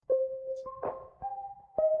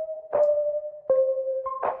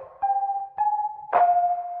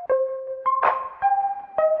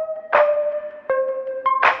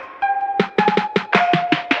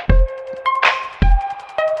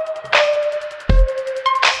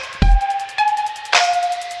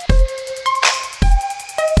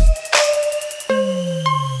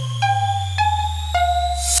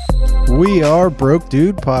We are Broke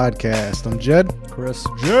Dude Podcast. I'm Jed. Chris.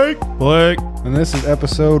 Jake. Blake. And this is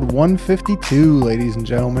episode 152, ladies and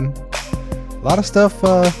gentlemen. A lot of stuff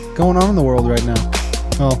going on in the world right now.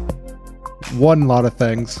 Well, one lot of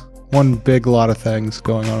things. One big lot of things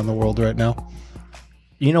going on in the world right now.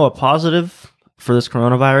 You know, a positive for this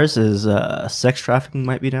coronavirus is sex trafficking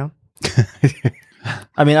might be down.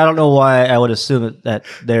 I mean, I don't know why I would assume that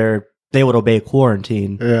they would obey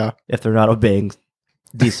quarantine if they're not obeying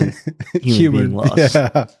decent human being laws.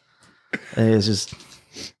 Yeah. It's just,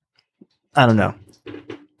 I don't know.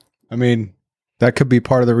 I mean, that could be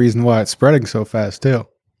part of the reason why it's spreading so fast, too.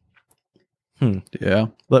 Yeah.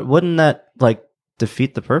 But wouldn't that, like,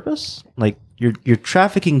 defeat the purpose? Like, you're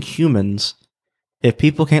trafficking humans. If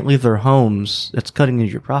people can't leave their homes, it's cutting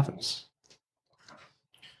into your profits.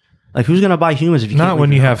 Like, who's going to buy humans if you can't Not leave when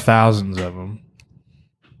your you house? have thousands of them.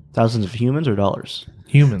 Thousands of humans or dollars?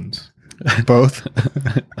 Humans. Both.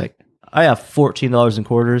 Like, I have $14 in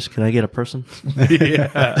quarters. Can I get a person?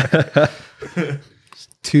 Yeah.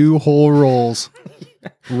 2 whole rolls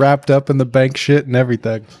wrapped up in the bank shit and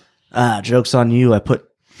everything. Joke's on you. I put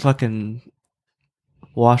fucking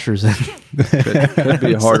washers in. Could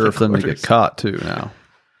be harder for them to get caught too now.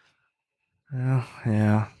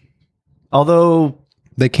 Yeah. Although,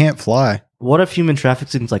 They can't fly. what if human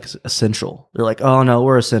trafficking is like essential? They're like, oh no,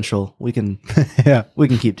 we're essential. We can Yeah.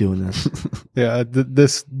 keep doing this. Yeah,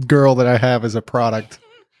 this girl that I have is a product.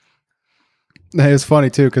 Hey, it's funny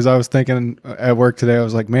too because I was thinking at work today. I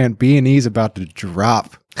was like, "Man, B&E's about to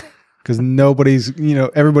drop because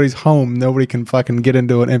everybody's home. Nobody can fucking get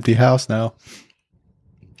into an empty house now."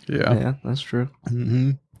 Yeah, that's true.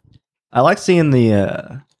 Mm-hmm. I like seeing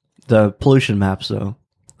the pollution maps though.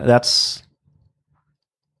 That's,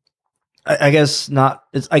 I guess not.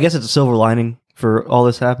 I guess it's a silver lining for all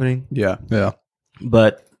this happening. Yeah. Yeah.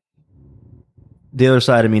 But the other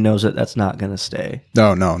side of me knows that that's not going to stay.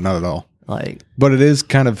 No, not at all. Like, But it is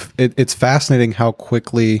kind of it's fascinating how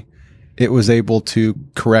quickly it was able to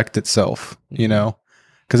correct itself.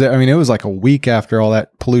 Because I mean, it was like a week after all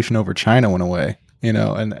that pollution over China went away.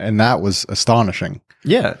 And that was astonishing.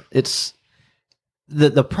 yeah, it's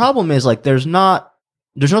the problem is like there's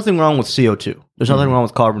nothing wrong with CO2. There's nothing wrong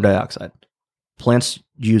with carbon dioxide. Plants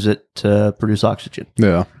use it to produce oxygen.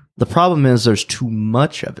 Yeah. The problem is there's too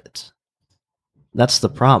much of it. That's the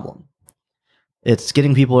problem. It's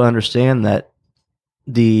getting people to understand that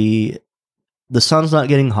the sun's not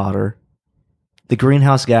getting hotter. The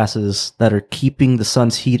greenhouse gases that are keeping the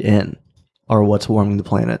sun's heat in are what's warming the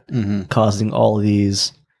planet, causing all of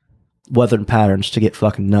these weather patterns to get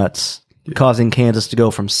fucking nuts, causing Kansas to go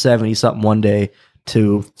from 70 something one day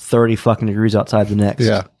to 30 fucking degrees outside the next.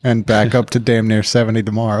 Yeah. And back up to damn near 70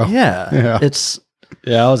 tomorrow. Yeah. It's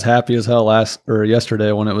Yeah, I was happy as hell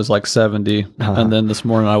yesterday when it was like 70, and then this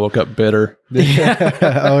morning I woke up bitter.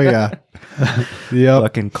 Oh yeah. Yep.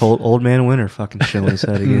 fucking cold old man winter fucking showing his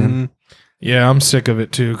head again. Yeah, I'm sick of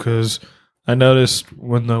it too because I noticed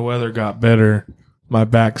when the weather got better, my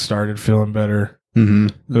back started feeling better.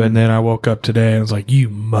 Mm-hmm. And then I woke up today and was like, you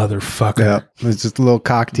motherfucker. Yeah. It's just a little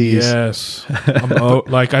cock tease. Yes.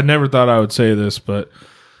 Like, I never thought I would say this, but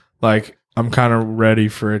like, I'm kind of ready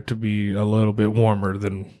for it to be a little bit warmer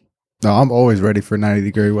than. No, I'm always ready for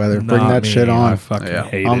 90-degree weather. Bring Not that me. shit on. I fucking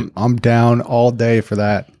hate it. I'm down all day for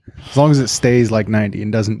that. As long as it stays like 90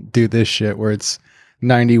 and doesn't do this shit where it's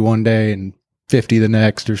 90 one day and 50 the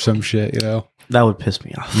next or some shit, That would piss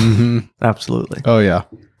me off. Mm-hmm. Absolutely. Oh, yeah.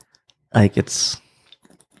 Like, it's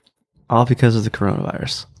all because of the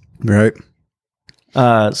coronavirus. Right.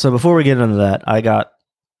 So before we get into that, I got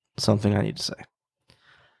something I need to say.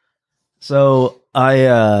 So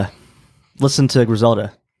I listened to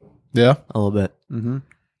Griselda Yeah. a little bit. Mm-hmm.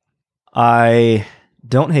 I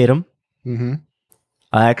don't hate him. Mm-hmm.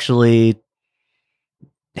 I actually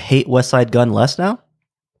hate West Side Gun less now.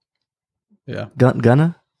 Yeah. Gun.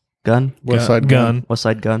 West Side Gun. West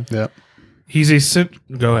Side Gun. Yeah. He's a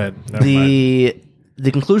Go ahead. Never mind.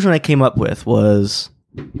 The conclusion I came up with was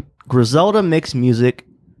Griselda makes music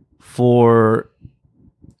for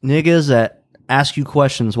niggas that ask you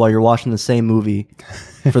questions while you're watching the same movie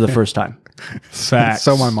for the first time. Facts.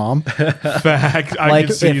 So my mom. Fact. I Like,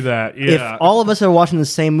 can see if- that. Yeah. If all of us are watching the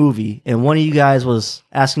same movie and one of you guys was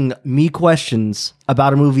asking me questions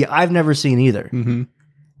about a movie I've never seen either, Mm-hmm.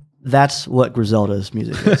 that's what Griselda's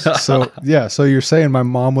music is. So, yeah. So you're saying my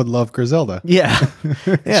mom would love Griselda. Yeah.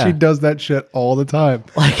 Yeah. She does that shit all the time.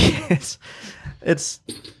 Like, it's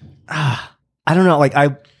I don't know. Like,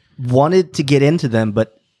 I wanted to get into them,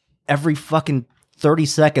 but every fucking 30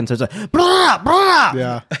 seconds there's a blah, blah.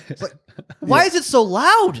 Yeah. Why is it so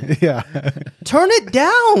loud? Yeah. Turn it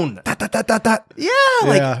down. Yeah,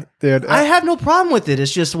 like Yeah, dude. I have no problem with it.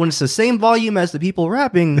 It's just when it's the same volume as the people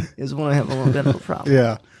rapping is when I have a little bit of a problem.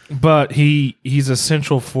 yeah. But he's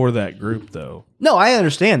essential for that group, though. No, I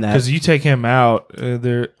understand that. Because you take him out,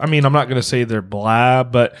 they're. I mean, I'm not going to say they're blah,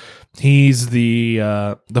 but he's the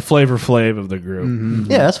Flavor Flav of the group.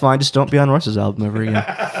 Mm-hmm. Yeah, that's fine. Just don't be on Russ's album ever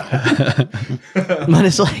again. But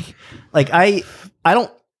it's like I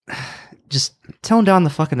don't just tone down the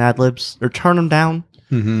fucking ad libs or turn them down,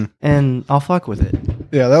 and I'll fuck with it.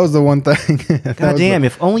 Yeah, that was the one thing. God damn!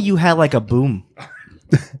 If only you had like a boom.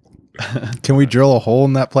 Can we drill a hole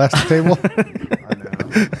in that plastic table? I know.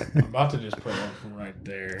 I'm about to just put one from right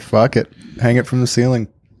there. Fuck it. Hang it from the ceiling.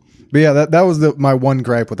 But yeah, that was my one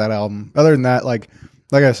gripe with that album. Other than that, like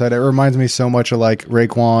I said, it reminds me so much of like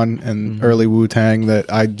Raekwon and early Wu-Tang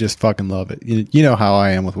that I just fucking love it. You know how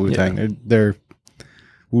I am with Wu-Tang. Yeah. They're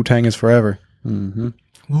Wu-Tang is forever.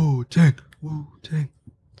 Wu-Tang.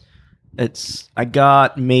 I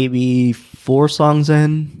got maybe 4 songs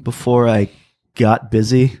in before I got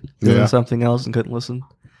busy doing Yeah. something else and couldn't listen.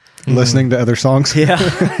 Listening to other songs. Yeah.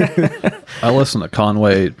 I listen to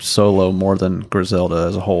Conway solo more than Griselda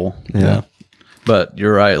as a whole. Yeah. But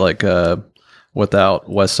you're right. Like without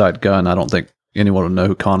West Side Gun, I don't think anyone would know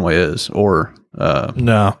who Conway is or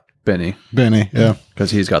No. Benny Benny, yeah. because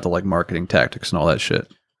he's got the like marketing tactics and all that shit.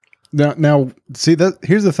 Now, see that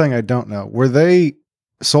here's the thing I don't know. Were they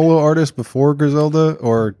solo artists before Griselda,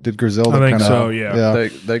 or did Griselda? I think kinda, so, yeah.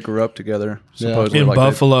 They grew up together Yeah. supposedly. In like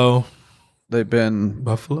Buffalo. they've been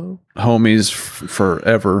Buffalo? homies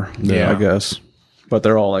forever. Yeah. I guess. But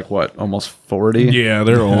they're all like what, almost 40. Yeah,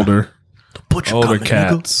 they're older. Butcher Older coming,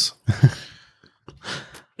 cats.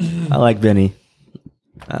 I like Benny.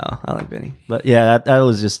 Oh, I like Benny. But yeah, that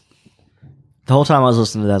was just the whole time I was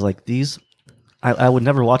listening to that. I was like, these. I would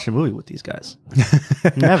never watch a movie with these guys.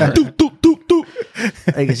 Never.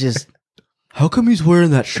 Like it's just. How come he's wearing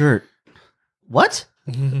that shirt? What?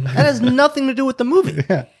 That has nothing to do with the movie.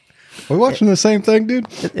 Yeah. We're watching the same thing, dude.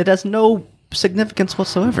 It has no significance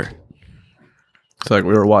whatsoever. It's like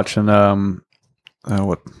we were watching Bert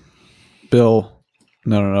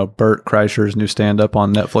Kreischer's new stand-up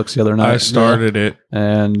on Netflix the other night. I started it.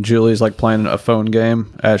 And Julie's like playing a phone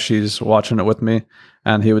game as she's watching it with me.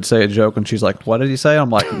 And he would say a joke and she's like, what did he say? I'm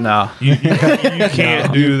like, nah, You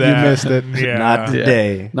can't do that. You missed it. Yeah. Not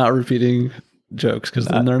today. not repeating jokes because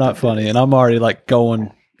then they're not funny. And I'm already like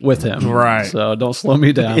going with him. Right. So don't slow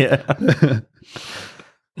me down. Yeah.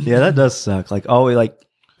 Yeah, that does suck. Like always, like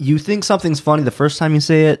you think something's funny the first time you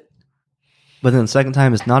say it, but then the second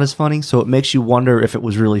time it's not as funny. So it makes you wonder if it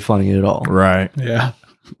was really funny at all. Right. Yeah.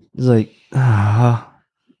 It's like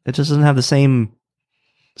it just doesn't have the same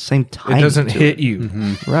time. It doesn't to hit it.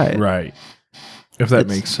 you. Right. Right. If that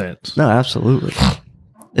It's- makes sense. No, absolutely.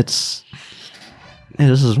 This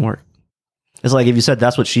doesn't work. It's like if you said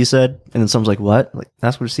that's what she said, and then someone's like, "What?" Like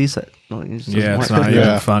that's what she said. Like, it just Yeah, doesn't it's work. not Yeah.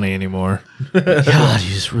 even funny anymore. God, you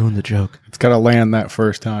just ruined the joke. It's got to land that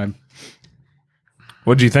first time.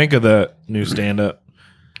 What'd you think of the new stand-up?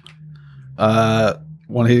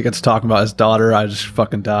 When he gets talking about his daughter, I just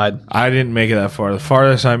fucking died. I didn't make it that far. The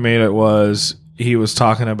farthest I made it was he was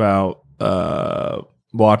talking about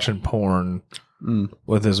watching porn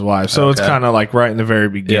with his wife. So it's Okay. kind of like right in the very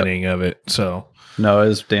beginning of it. So No,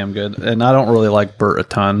 it's damn good. And I don't really like Bert a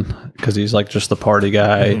ton because he's like just the party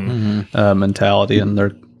guy mentality, and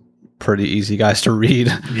they're pretty easy guys to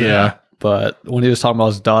read. yeah. But when he was talking about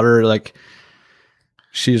his daughter, like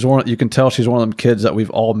she's one, you can tell she's one of them kids that we've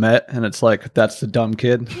all met, and it's like that's the dumb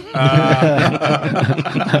kid.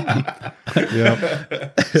 Yeah.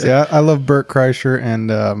 See, I love Bert Kreischer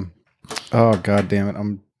and oh god damn it,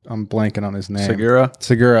 I'm blanking on his name.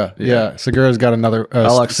 Segura. Yeah. Segura's got another I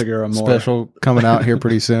like Segura more. special coming out here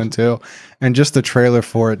pretty soon too. And just the trailer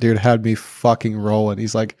for it, dude, had me fucking rolling.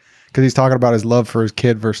 He's like, because he's talking about his love for his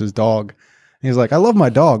kid versus dog. And he's like, I love my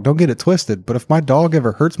dog. Don't get it twisted. But if my dog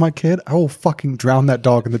ever hurts my kid, I will fucking drown that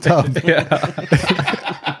dog in the tub.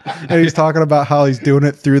 And he's talking about how he's doing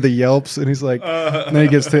it through the yelps. And he's like, and then he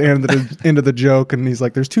gets to the end of the joke. And he's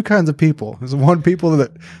like, there's two kinds of people. There's one people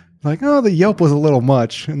that like, oh, the yelp was a little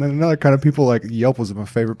much. And then another kind of people like, yelp was my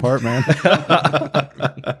favorite part, man.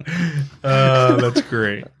 That's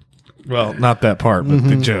great. Well, not that part, but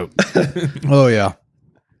the joke. Oh, yeah.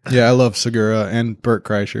 Yeah, I love Segura and Bert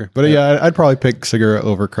Kreischer. But yeah, I'd probably pick Segura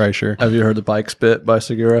over Kreischer. Have you heard the bike spit by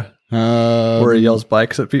Segura? Where he yells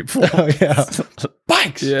bikes at people? Oh, yeah.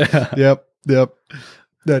 Bikes! Yeah. Yep.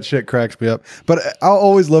 That shit cracks me up. But I'll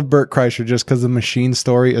always love Bert Kreischer just because the Machine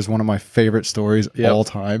story is one of my favorite stories of all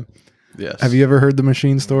time. Yes. Have you ever heard the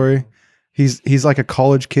Machine story? he's like a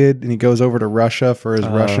college kid, and he goes over to Russia for his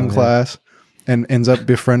Russian class, and ends up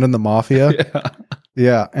befriending the mafia.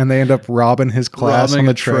 Yeah, and they end up robbing his class on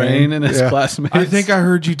the train and his classmates. I think I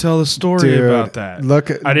heard you tell the story about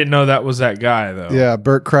that. I didn't know that was that guy though. Yeah,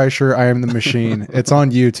 Bert Kreischer, I Am the Machine. It's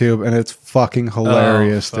on YouTube, and it's fucking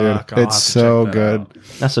hilarious, dude. It's so good.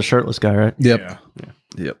 That's the shirtless guy, right? Yep.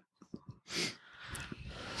 Yep.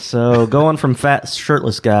 So going from fat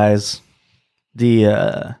shirtless guys,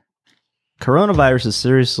 the coronavirus is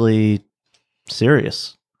seriously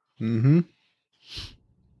serious. Mm-hmm.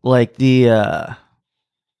 Like the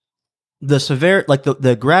severe, like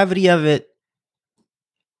the gravity of it,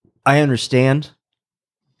 I understand.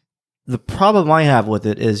 The problem I have with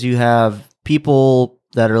it is you have people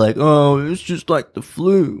that are like, oh, it's just like the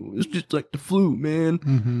flu. It's just like the flu, man.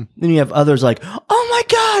 Mm-hmm. Then you have others like, oh my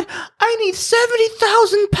God, I need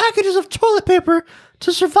 70,000 packages of toilet paper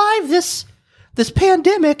to survive this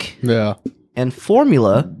pandemic. Yeah. And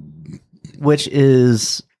formula, which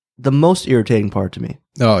is the most irritating part to me.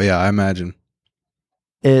 Oh, yeah, I imagine.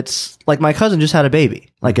 It's like my cousin just had a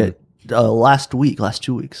baby, like last 2 weeks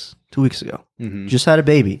ago. Mm-hmm. Just had a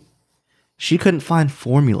baby. She couldn't find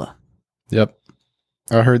formula. Yep.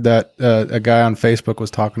 I heard that a guy on Facebook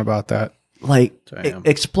was talking about that. Like,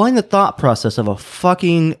 explain the thought process of a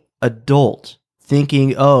fucking adult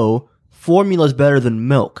thinking, oh, formula's better than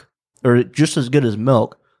milk, or just as good as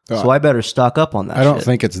milk, so I better stock up on that I don't shit.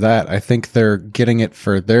 think it's that. I think they're getting it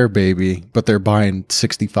for their baby, but they're buying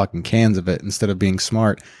 60 fucking cans of it instead of being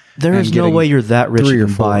smart. There is no way you're that rich 3 or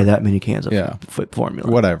to 4. buy that many cans of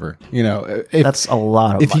formula. Whatever. You know, That's a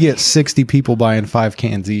lot of if money. you get 60 people buying 5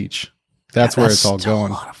 cans each, that's where it's all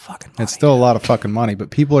going. A lot of fucking money. It's still a lot of fucking money,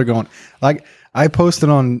 but people are going, like,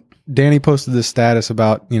 Danny posted this status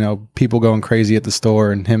about, you know, people going crazy at the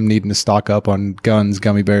store and him needing to stock up on guns,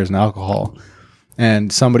 gummy bears, and alcohol.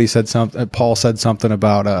 And somebody said something, Paul said something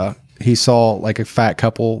about, he saw like a fat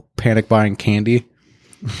couple panic buying candy.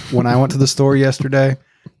 When I went to the store yesterday,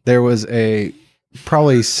 there was a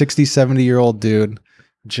probably 60, 70-year-old dude,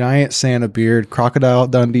 giant Santa beard, Crocodile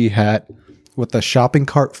Dundee hat, with a shopping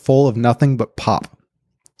cart full of nothing but pop.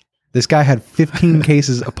 This guy had 15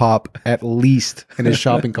 cases of pop at least in his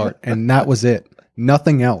shopping cart, and that was it.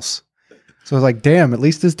 Nothing else. So I was like, damn, at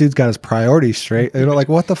least this dude's got his priorities straight. They're like,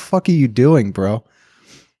 what the fuck are you doing, bro?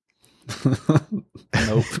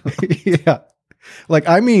 Nope. Yeah. Like,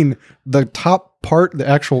 I mean, the top part, the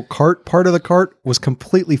actual cart part of the cart was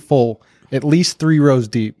completely full, at least 3 rows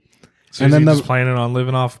deep. So and then just planning on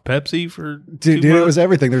living off Pepsi for dude, it was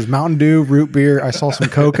everything. There's Mountain Dew, root beer. I saw some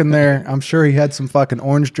Coke in there. I'm sure he had some fucking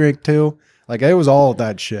orange drink too. Like, it was all of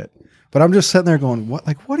that shit. But I'm just sitting there going, what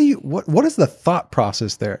is the thought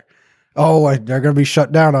process there? Oh, they're going to be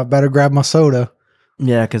shut down. I better grab my soda.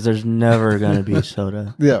 Yeah, because there's never going to be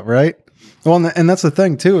soda. Yeah, right? Well, and that's the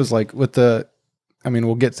thing too, is like with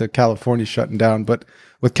we'll get to California shutting down, but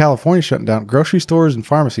with California shutting down, grocery stores and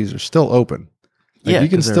pharmacies are still open. Like, you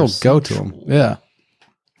can still go to them. Yeah.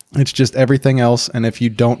 It's just everything else. And if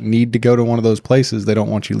you don't need to go to one of those places, they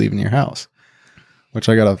don't want you leaving your house. Which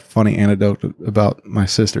I got a funny anecdote about my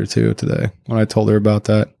sister too today when I told her about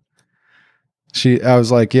that. I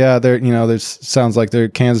was like, yeah, there's sounds like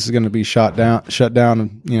Kansas is going to be shut down,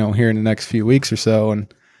 here in the next few weeks or so.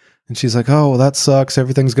 And she's like, oh, well, that sucks.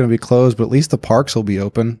 Everything's going to be closed, but at least the parks will be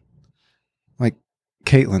open. Like,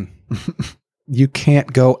 Caitlin, you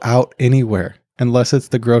can't go out anywhere unless it's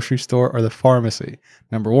the grocery store or the pharmacy.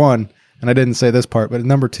 Number one, and I didn't say this part, but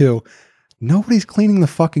number two, nobody's cleaning the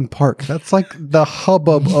fucking park. That's like the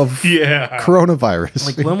hubbub of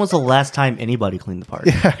coronavirus. Like, when was the last time anybody cleaned the park?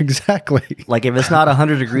 Yeah, exactly. Like, if it's not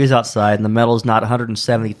 100 degrees outside and the metal's not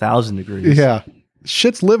 170,000 degrees. Yeah.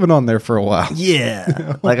 Shit's living on there for a while.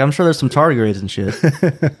 Yeah. Like, I'm sure there's some tardigrades and shit.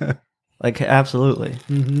 Like, absolutely.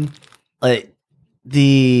 Mm-hmm. Like,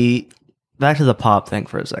 back to the pop thing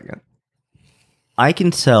for a second. I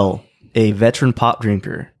can tell a veteran pop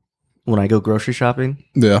drinker when I go grocery shopping.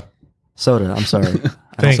 Yeah. Soda, I'm sorry.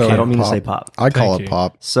 I don't mean to say pop. I call it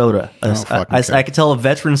pop. Soda. I can tell a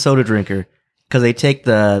veteran soda drinker because they take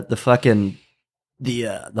the fucking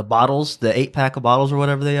the bottles, the 8-pack of bottles or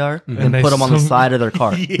whatever they are, and put them on the side of their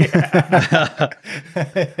car. Yeah.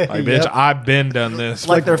 Like, bitch, I've been done this.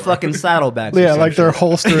 Like they're fucking saddlebags. Yeah, like they're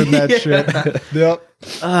holstering that shit. Yep.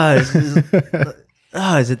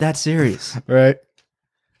 Is it that serious? Right.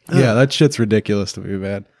 Yeah, that shit's ridiculous to me,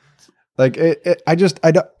 man. Like,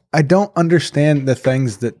 I don't understand the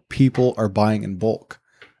things that people are buying in bulk.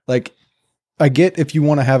 Like, I get if you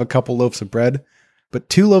want to have a couple loaves of bread, but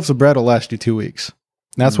 2 loaves of bread will last you 2 weeks.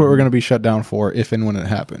 And that's what we're going to be shut down for if and when it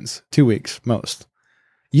happens. 2 weeks, most.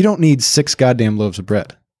 You don't need 6 goddamn loaves of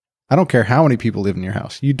bread. I don't care how many people live in your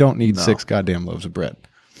house. You don't need 6 goddamn loaves of bread.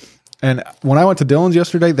 And when I went to Dylan's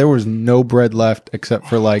yesterday, there was no bread left except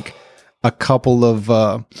for like a couple of,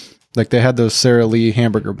 like they had those Sara Lee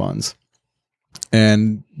hamburger buns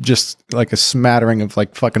and just like a smattering of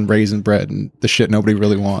like fucking raisin bread and the shit nobody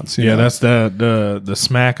really wants. You know? That's the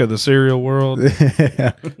smack of the cereal world.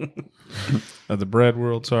 Yeah. Of the bread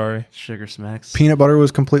world, sorry. Sugar smacks. Peanut butter was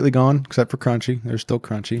completely gone except for crunchy. They're still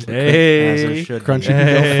crunchy. As there Hey. should be. Crunchy can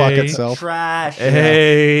go fuck Hey. itself. Trash.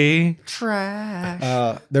 Hey.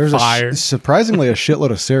 Trash. There's Fire. surprisingly a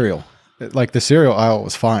shitload of cereal. Like the cereal aisle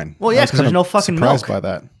was fine. Well, yeah, I was 'cause there's kinda no fucking surprised milk. by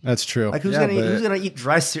that. That's true. Like Yeah, who's but- gonna eat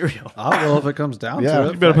dry cereal? I will if it comes down Yeah. to You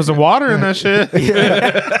it. You better put some water in that shit.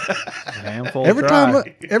 A handful every dry.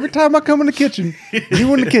 time I come in the kitchen,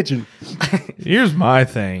 you in the kitchen. Here's my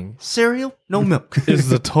thing: Cereal, no milk. is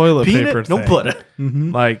the toilet paper Peanut, no thing. butter.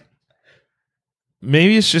 Like,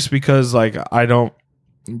 maybe it's just because like I don't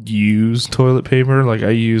use toilet paper. Like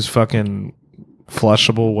I use fucking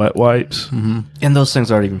flushable wet wipes. And those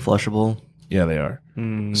things aren't even flushable. Yeah, they are.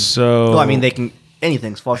 So, Well, I mean, they can.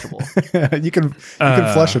 Anything's flushable. You can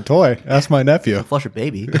flush a toy. Ask my nephew. Flush a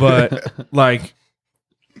baby. but like,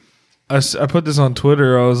 I put this on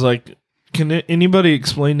Twitter. I was like, can anybody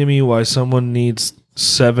explain to me why someone needs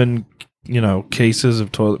 7, cases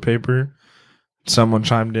of toilet paper? Someone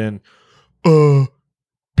chimed in,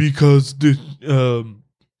 because the,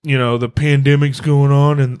 the pandemic's going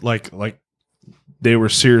on, and like they were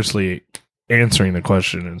seriously answering the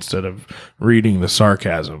question instead of reading the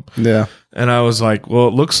sarcasm. Yeah. And I was like, well,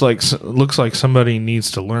 it looks like somebody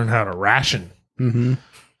needs to learn how to ration. Mm-hmm.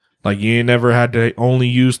 Like you ain't never had to only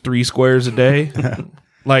use 3 squares a day.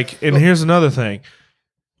 Like, and here's another thing: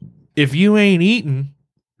 if you ain't eating,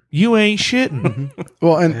 you ain't shitting.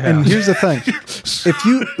 Well, and here's the thing: if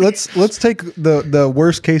you let's take the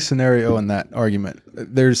worst case scenario in that argument.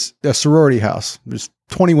 There's a sorority house. There's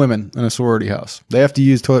 20 women in a sorority house. They have to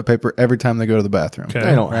use toilet paper every time they go to the bathroom. Okay.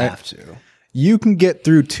 They don't Right. have to. You can get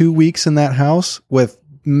through 2 weeks in that house with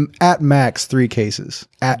at max 3 cases.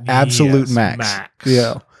 At absolute Yes, max. max.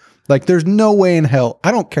 Yeah. Like there's no way in hell.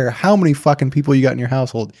 I don't care how many fucking people you got in your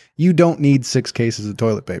household. You don't need 6 cases of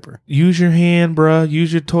toilet paper. Use your hand, bruh.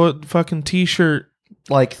 Use your fucking t-shirt.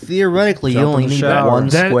 Like theoretically, Jump you in only the need shower. one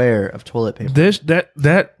That- square of toilet paper. This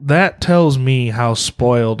that tells me how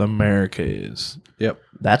spoiled America is. Yep.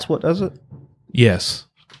 That's what does it. Yes,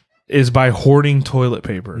 is by hoarding toilet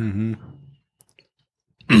paper. Mm-hmm.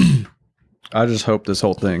 I just hope this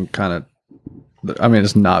whole thing kind of, I mean,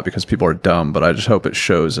 it's not because people are dumb, but I just hope it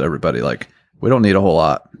shows everybody like we don't need a whole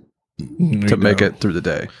lot to make it through the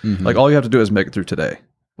day. Mm-hmm. Like all you have to do is make it through today.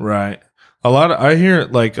 Right. I hear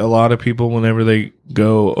like a lot of people whenever they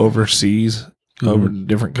go overseas, over to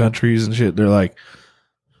different countries and shit, they're like,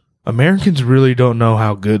 Americans really don't know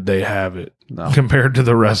how good they have it No. compared to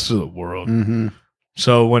the rest of the world. Mm-hmm.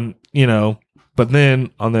 So when, but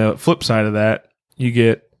then on the flip side of that, you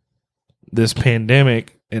get this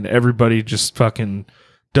pandemic and everybody just fucking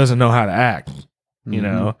doesn't know how to act, you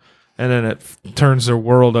know, and then it turns their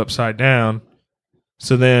world upside down.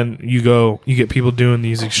 So then you get people doing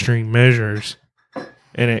these extreme measures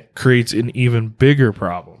and it creates an even bigger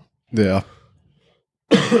problem. Yeah.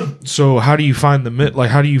 So how do you find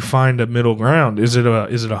how do you find a middle ground? Is it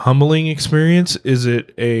a humbling experience? Is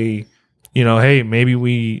it a, hey,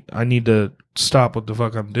 maybe I need to stop what the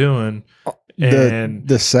fuck I'm doing? And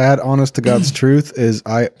The sad, honest to God's truth is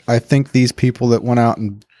I think these people that went out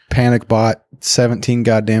and panic bought 17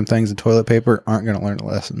 goddamn things of toilet paper aren't going to learn a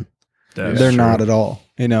lesson. They're not at all.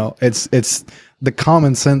 It's the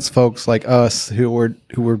common sense folks like us who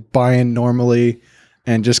were buying normally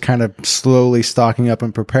and just kind of slowly stocking up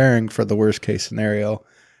and preparing for the worst case scenario.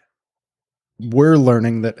 We're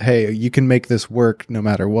learning that, hey, you can make this work no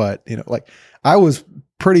matter what. Like I was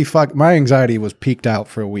pretty my anxiety was peaked out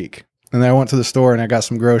for a week. And then I went to the store and I got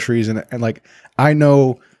some groceries and like, I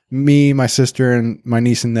know me, my sister and my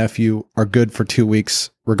niece and nephew are good for 2 weeks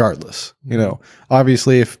regardless.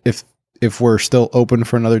 Obviously if we're still open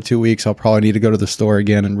for another 2 weeks, I'll probably need to go to the store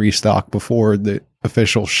again and restock before the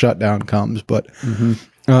official shutdown comes. But,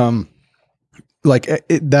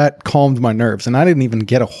 that calmed my nerves and I didn't even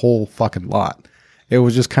get a whole fucking lot. It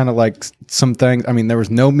was just kind of like some things. I mean, there was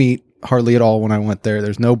no meat hardly at all when I went there.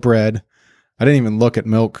 There's no bread. I didn't even look at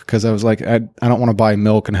milk because I was like, I don't want to buy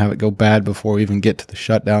milk and have it go bad before we even get to the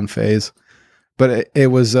shutdown phase. But it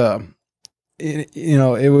was,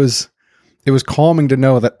 it was calming to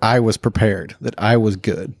know that I was prepared, that I was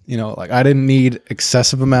good. Like I didn't need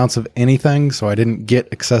excessive amounts of anything, so I didn't get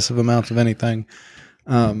excessive amounts of anything.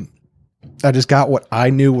 I just got what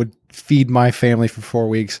I knew would feed my family for 4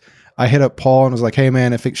 weeks. I hit up Paul and was like, hey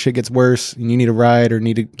man, if shit gets worse and you need a ride or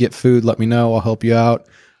need to get food, let me know. I'll help you out.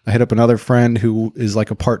 I hit up another friend who is like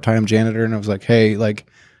a part-time janitor, and I was like, hey, like,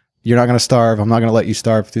 you're not going to starve. I'm not going to let you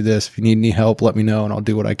starve through this. If you need any help, let me know and I'll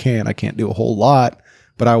do what I can. I can't do a whole lot,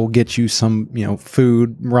 but I will get you some,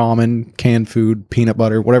 food, ramen, canned food, peanut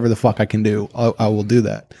butter, whatever the fuck I can do. I will do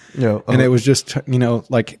that. And it was just,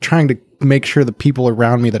 like trying to make sure the people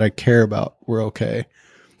around me that I care about were okay.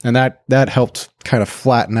 And that helped kind of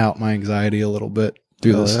flatten out my anxiety a little bit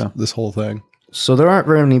through this whole thing. So there aren't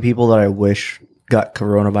very many people that I wish got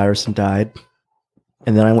coronavirus and died.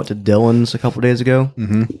 And then I went to Dylan's a couple days ago.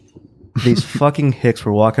 Mm-hmm. These fucking hicks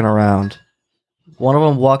were walking around. One of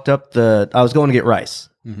them walked up I was going to get rice.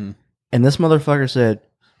 Mm-hmm. And this motherfucker said,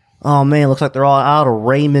 oh man, looks like they're all out of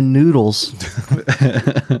ramen noodles.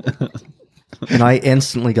 And I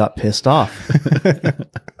instantly got pissed off.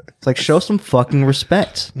 It's like, show some fucking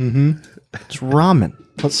respect. Mm-hmm. It's ramen.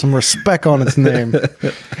 Put some respect on its name.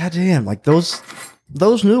 Goddamn, like those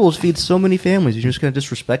noodles feed so many families. You're just going to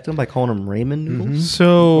disrespect them by calling them ramen noodles? Mm-hmm.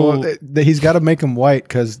 So Well, he's got to make them white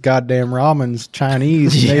because goddamn ramen's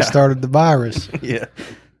Chinese and they started the virus. Yeah.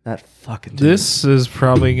 That fucking dude. this is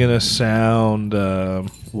probably going to sound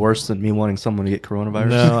Worse than me wanting someone to get coronavirus.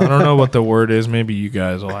 no, I don't know what the word is. Maybe you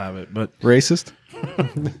guys will have it, but Racist?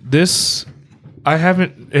 this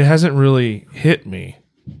it hasn't really hit me,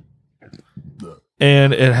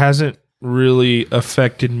 and it hasn't really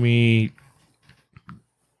affected me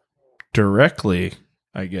directly,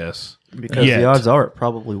 I guess, Because yet. the odds are it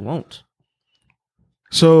probably won't.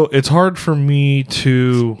 So it's hard for me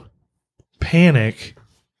to panic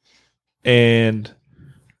and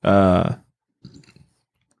go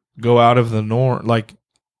out of the norm. Like,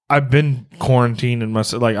 I've been quarantining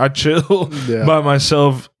myself. Like, I chill by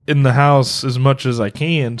myself in the house as much as I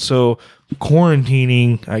can. So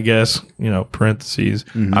quarantining, I guess, parentheses,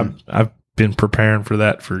 I've been preparing for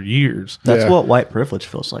that for years. That's what white privilege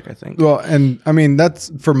feels like, I think. Well, and I mean,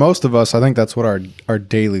 that's for most of us, I think that's what our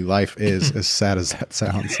daily life is, as sad as that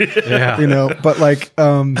sounds. Yeah. But like,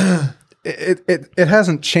 it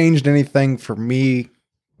hasn't changed anything for me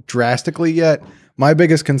drastically yet. My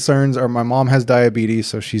biggest concerns are my mom has diabetes,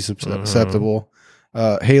 so she's susceptible.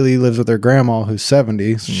 Haley lives with her grandma, who's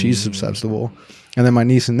 70, so she's susceptible. And then my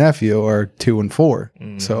niece and nephew are 2 and 4.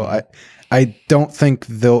 So I don't think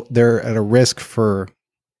they're at a risk for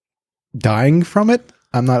dying from it.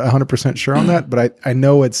 I'm not 100% sure on that, but I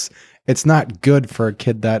know it's not good for a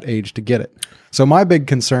kid that age to get it. So my big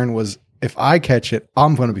concern was, if I catch it,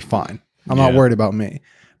 I'm going to be fine. I'm not worried about me.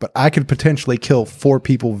 But I could potentially kill 4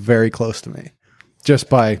 people very close to me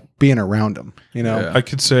just by being around them, I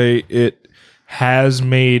could say it has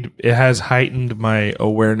heightened my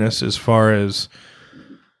awareness as far as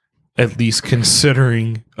at least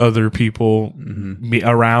considering other people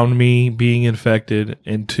around me being infected,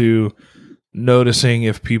 and to noticing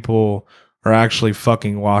if people are actually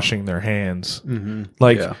fucking washing their hands.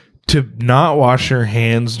 To not wash your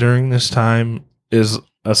hands during this time is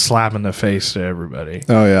a slap in the face to everybody.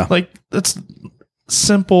 Oh, yeah. Like, that's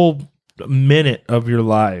simple minute of your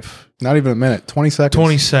life. Not even a minute. 20 seconds.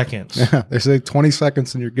 20 seconds. Yeah, they say 20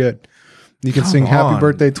 seconds and you're good. You can Come sing happy on.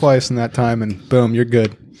 birthday twice in that time and boom, you're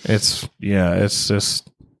good. It's just...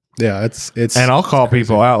 Yeah, it's And I'll call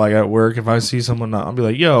people out, like at work, if I see someone not, I'll be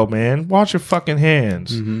like, yo, man, wash your fucking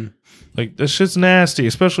hands. Like, this shit's nasty,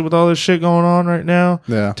 especially with all this shit going on right now.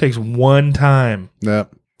 Yeah. It takes one time. Yeah.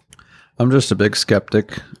 I'm just a big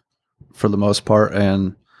skeptic for the most part,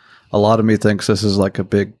 and a lot of me thinks this is like a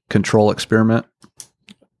big control experiment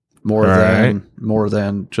more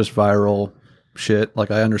than just viral shit.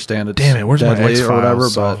 Like, I understand it's Damn it, where's my deadly X-Files or whatever,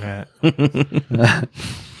 song but at?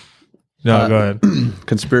 No, go ahead.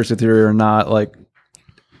 conspiracy theory or not, like,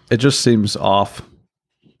 it just seems off,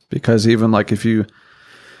 because even like if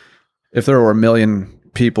there were 1 million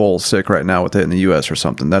people sick right now with it in the US or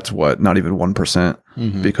something, that's not even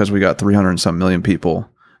 1%, because we got 300 and some million people.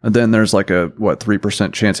 And then there's like a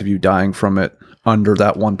 3% chance of you dying from it under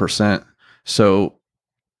that 1%. So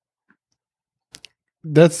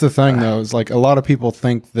That's the thing, though, is like a lot of people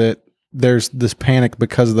think that there's this panic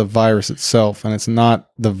because of the virus itself, and it's not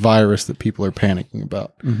the virus that people are panicking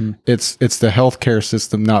about. It's the healthcare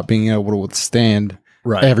system not being able to withstand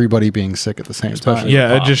everybody being sick at the same time.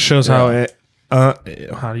 Yeah, it just shows how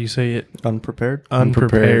how do you say it? Unprepared?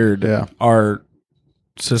 Unprepared. Yeah. Our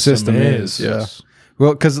system is. Yeah.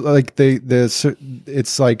 Well, because like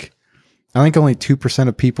it's like, I think only 2%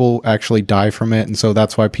 of people actually die from it, and so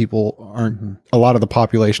that's why people aren't. A lot of the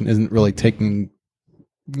population isn't really taking,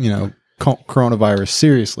 coronavirus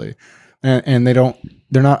seriously, and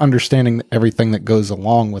they're not understanding everything that goes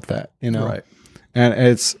along with that. Right. And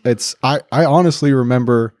I honestly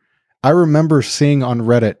remember seeing on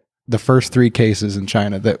Reddit the first 3 cases in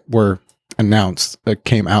China that were announced, that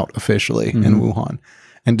came out officially in Wuhan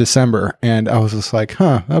in December. And I was just like,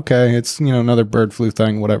 okay, it's, another bird flu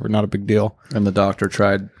thing, whatever, not a big deal. And the doctor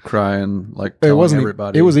tried crying, like It telling wasn't,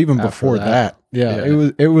 everybody. it was even after before that. Yeah,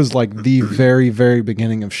 it was like the very, very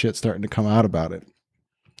beginning of shit starting to come out about it.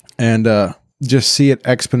 And just see it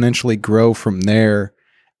exponentially grow from there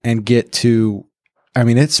and get to,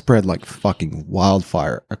 it spread like fucking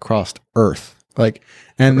wildfire across Earth. Like,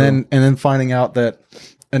 and then finding out that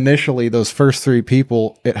initially those first 3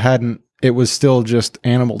 people, it was still just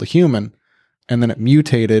animal to human, and then it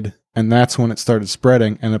mutated, and that's when it started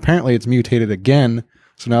spreading. And apparently it's mutated again.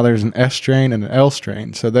 So now there's an S strain and an L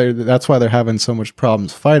strain. So that's why they're having so much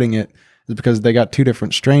problems fighting it, is because they got 2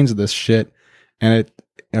 different strains of this shit. And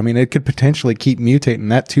it could potentially keep mutating.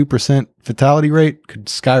 That 2% fatality rate could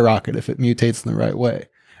skyrocket if it mutates in the right way.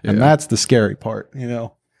 And that's the scary part,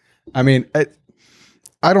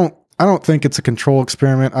 I don't think it's a control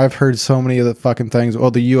experiment. I've heard so many of the fucking things. Well,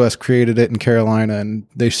 the U.S. created it in Carolina and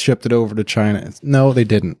they shipped it over to China. No, they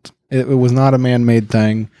didn't. It was not a man-made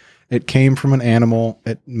thing. It came from an animal.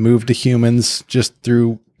 It moved to humans just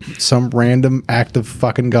through some random act of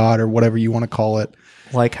fucking God or whatever you want to call it.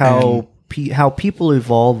 Like how people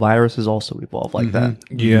evolve, viruses also evolve like that.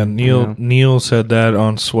 Yeah, Neil said that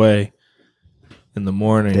on Sway in the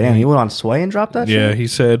morning. Damn, he went on Sway and dropped that shit? Yeah, he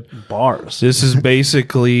said, bars. This is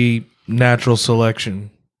basically natural selection.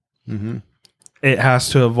 It has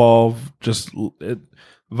to evolve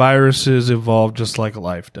viruses evolve just like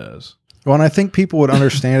life does. Well, and I think people would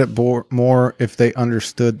understand it more if they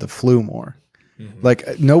understood the flu more.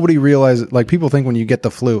 Like, nobody realizes, like, people think when you get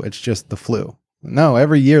the flu, it's just the flu. No,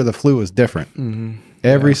 every year the flu is different.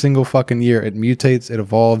 Every single fucking year it mutates, it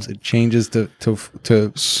evolves, it changes to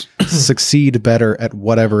succeed better at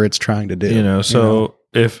whatever it's trying to do.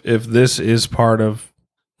 If this is part of,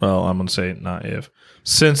 well, I'm going to say not if,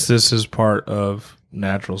 since this is part of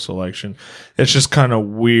natural selection, it's just kind of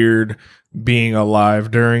weird being alive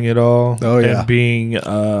during it all. Oh, yeah. And being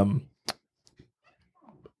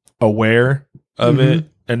aware of it,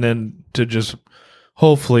 and then to just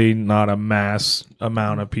hopefully not a mass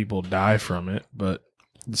amount of people die from it, but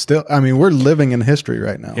still, we're living in history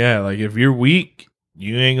right now. yeah, like if you're weak,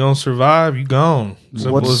 you ain't gonna survive, you gone.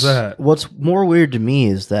 Simple as that. What's more weird to me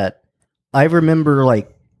is that I remember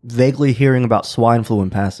like vaguely hearing about swine flu in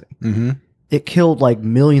passing. It killed like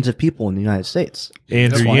millions of people in the United States.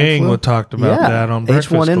 Andrew Swine Yang flu? talked about that on Breakfast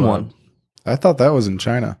H1N1. Club. I thought that was in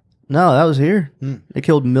China. No, that was here. It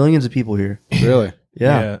killed millions of people here. Really?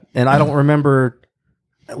 Yeah. And I don't remember.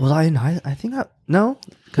 Was I in I think I no,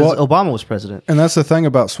 because Obama was president. And that's the thing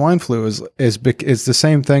about swine flu is the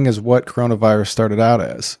same thing as what coronavirus started out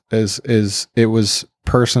as. It was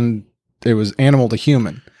animal to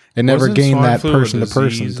human. It never Wasn't gained swine that flu person a to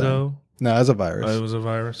person disease, thing. though? No, as a virus. It was a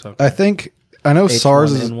virus. Okay. I know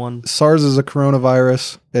SARS H1N1. is a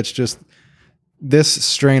coronavirus. It's just this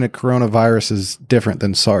strain of coronavirus is different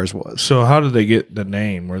than SARS was. So how did they get the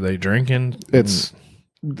name? Were they drinking?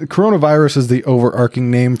 The coronavirus is the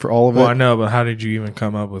overarching name for all of it. Well, I know, but how did you even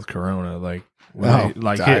come up with corona? Like, I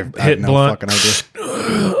hit have no blunt. fucking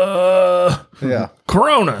idea. Yeah.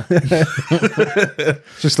 Corona.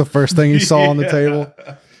 Just the first thing you saw on the table.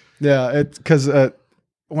 Yeah, it's because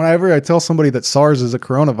whenever I tell somebody that SARS is a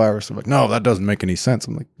coronavirus, I'm like, no, that doesn't make any sense.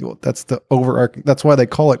 I'm like, well, that's the overarching. That's why they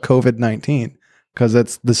call it COVID-19, because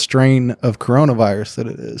it's the strain of coronavirus that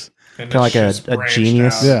it is. Kind of like a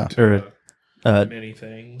genius, Yeah. or many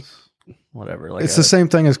things. whatever. Like It's the same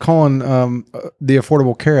thing as calling the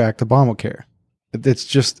Affordable Care Act Obamacare. It's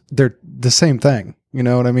just they're the same thing. You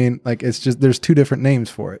know what I mean? Like, it's just there's 2 different names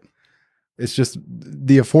for it. It's just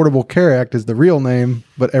the Affordable Care Act is the real name,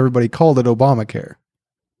 but everybody called it Obamacare.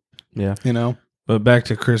 Yeah. You know? But back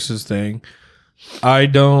to Chris's thing, I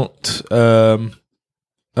don't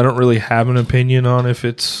really have an opinion on if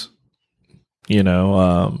it's,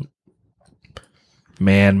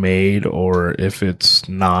 man-made or if it's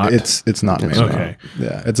not. It's not man-made. Okay.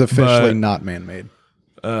 Yeah, it's officially not man-made.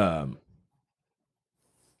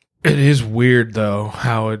 It is weird though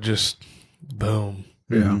how it just boom.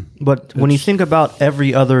 Yeah. But when you think about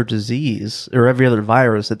every other disease or every other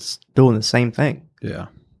virus, it's doing the same thing. Yeah.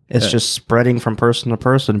 It's just spreading from person to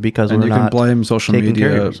person because And we're you not can blame social taking care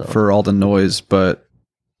of media yourself. for all the noise, but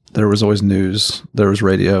there was always news, there was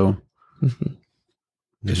radio.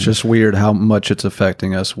 It's just weird how much it's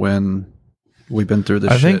affecting us when we've been through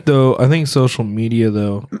this shit. I think social media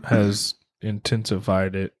though has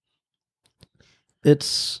intensified it.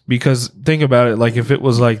 It's Because think about it, like if it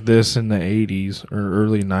was like this in the 80s or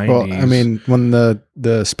early 90s. Well, I mean, when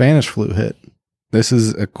the Spanish flu hit, this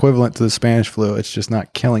is equivalent to the Spanish flu. It's just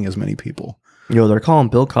not killing as many people. they're calling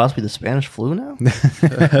Bill Cosby the Spanish flu now.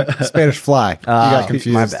 Spanish fly. You got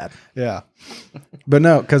confused. My bad. Yeah, but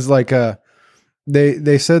no, because like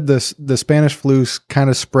they said the Spanish flu kind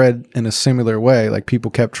of spread in a similar way. Like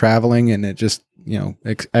people kept traveling, and it just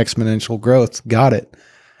exponential growth got it,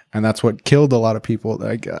 and that's what killed a lot of people.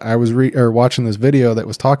 Like I was watching this video that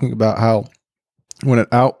was talking about how when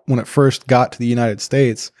it first got to the United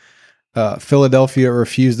States, Philadelphia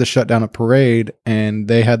refused to shut down a parade, and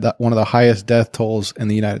they had one of the highest death tolls in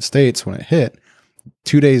the United States when it hit.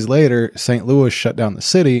 2 days later, St. Louis shut down the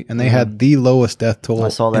city, and they had the lowest death toll in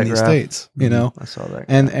the States. I saw that.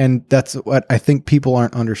 And that's what I think people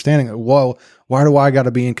aren't understanding. Well, why do I got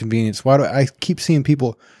to be inconvenienced? Why do I keep seeing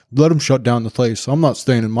people let them shut down the place? I'm not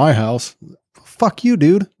staying in my house. Fuck you,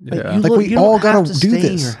 dude. Yeah. You Like, we you all don't have gotta to do stay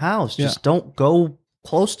in this. your house. Yeah. Just don't go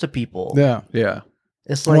close to people. Yeah. Yeah.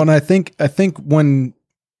 It's like Well, and I think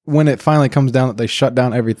when it finally comes down that they shut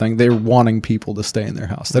down everything, they're wanting people to stay in their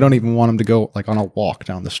house. They don't even want them to go like on a walk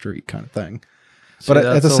down the street kind of thing. But at the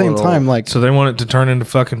that's a same little- time, like so they want it to turn into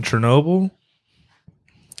fucking Chernobyl?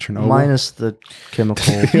 Chernobyl. minus the chemical.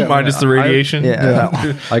 Minus the radiation?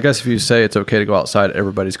 Yeah. I guess if you say it's okay to go outside,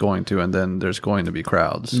 everybody's going to, and then there's going to be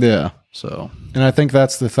crowds. Yeah. So And I think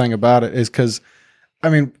that's the thing about it is because, I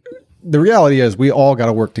mean, the reality is we all got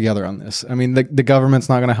to work together on this. I mean, the government's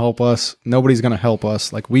not going to help us. Nobody's going to help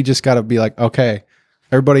us. Like, we just got to be like, okay,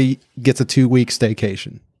 everybody gets a 2-week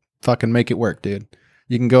staycation. Fucking make it work, dude.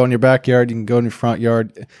 You can go in your backyard. You can go in your front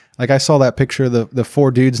yard. Like, I saw that picture of the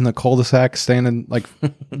 4 dudes in the cul-de-sac standing like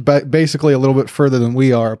basically a little bit further than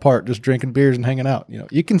we are apart, just drinking beers and hanging out.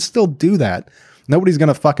 You can still do that. Nobody's going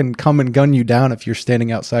to fucking come and gun you down if you're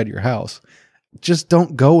standing outside your house. Just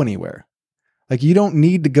don't go anywhere. Like, you don't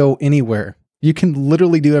need to go anywhere. You can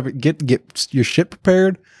literally do get your shit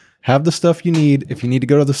prepared, have the stuff you need. If you need to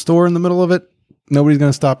go to the store in the middle of it, nobody's going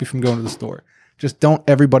to stop you from going to the store. Just don't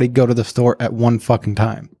everybody go to the store at one fucking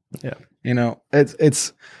time. Yeah.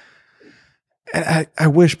 It's and I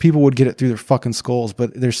wish people would get it through their fucking skulls,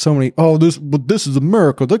 but there's so many, this is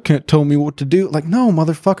America. They can't tell me what to do. Like, no,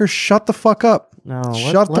 motherfucker, shut the fuck up. No,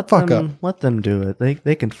 Shut the fuck up. Let them do it.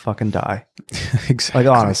 They can fucking die. Exactly.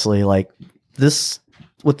 Like, honestly, like this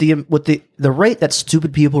with the rate that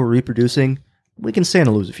stupid people are reproducing, we can stand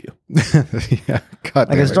to lose a few. Yeah. God Like,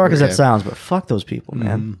 damn as it, dark as that Graham. sounds, but fuck those people,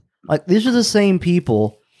 man. Mm-hmm. Like, these are the same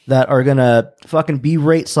people that are gonna fucking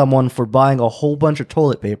berate someone for buying a whole bunch of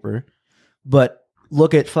toilet paper, but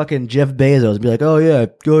look at fucking Jeff Bezos and be like, oh yeah,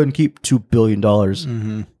 go ahead and keep $2 billion,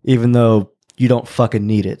 Mm-hmm. even though you don't fucking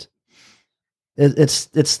need it. It's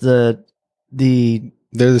the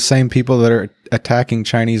They're the same people that are attacking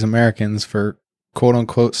Chinese Americans for quote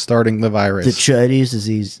unquote starting the virus. Chinese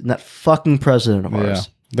disease, and that fucking president of ours.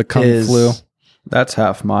 The kung is- flu. that's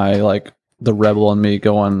half my the rebel in me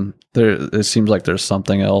going there. It seems like there's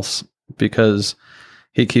something else because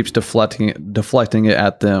he keeps deflecting it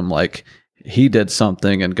at them. Like he did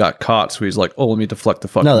something and got caught, so he's like, "Oh, let me deflect the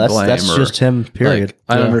fucking No, blame." that's or, just him. Period.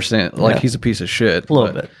 Like, I Yeah. understand. Like Yeah. he's a piece of shit. A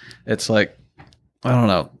little but bit. It's like I don't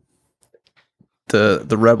know.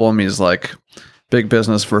 The rebel in me is like big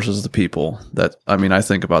business versus the people. I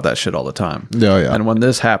think about that shit all the time. Oh, yeah. And when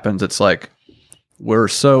this happens, it's like we're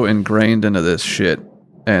so ingrained into this shit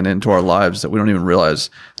and into our lives that we don't even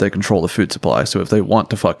realize they control the food supply. So if they want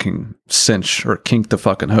to fucking cinch or kink the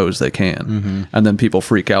fucking hose, they can. Mm-hmm. And then people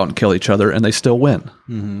freak out and kill each other and they still win.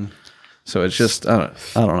 Mm-hmm. So it's just, I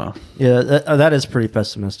don't know. Yeah, that is pretty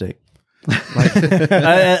pessimistic. Like,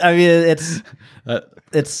 I mean, it's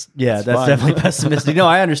that's fine. definitely pessimistic. No,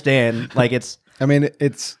 I understand. Like, it's I mean,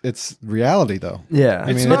 it's reality though. yeah, I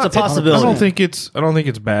mean, it's a it's possibility. I don't think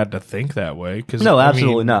it's bad to think that way. Cause, no, I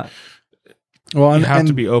absolutely mean, not. Well, You have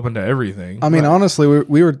to be open to everything. I mean, honestly,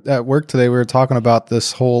 we were at work today. We were talking about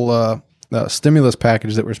this whole stimulus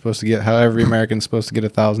package that we're supposed to get. How every American's supposed to get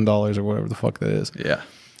 $1,000 or whatever the fuck that is. Yeah.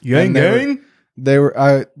 And they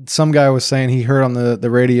were some guy was saying he heard on the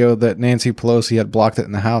radio that Nancy Pelosi had blocked it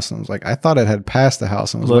in the House, and I was like, I thought it had passed the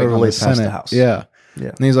House and was waiting on Literally the passed Senate. the House. Yeah. Yeah.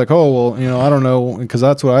 And he's like, oh, well, I don't know, because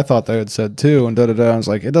that's what I thought they had said too, and da-da-da. I was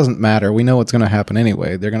like, it doesn't matter. We know what's going to happen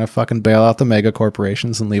anyway. They're going to fucking bail out the mega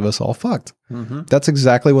corporations and leave us all fucked. Mm-hmm. That's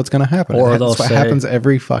exactly what's going to happen. Or That's they'll what say- happens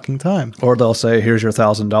every fucking time. Or they'll say, here's your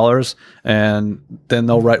 $1,000. And then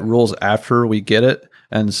they'll write rules after we get it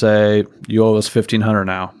and say, you owe us $1,500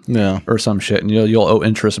 now Yeah. or some shit. And you'll owe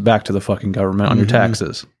interest back to the fucking government on your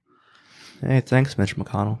taxes. Hey, thanks, Mitch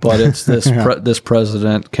McConnell. But it's this this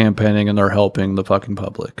president campaigning and they're helping the fucking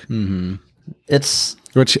public. Mm-hmm. It's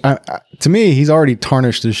Which, to me, he's already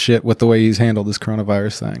tarnished his shit with the way he's handled this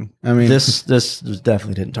coronavirus thing. I mean, this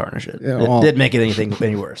definitely didn't tarnish it. Yeah, well, it didn't make it anything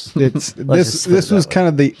any worse. it's just put it this that was way. kind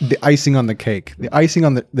of the icing on the cake, the icing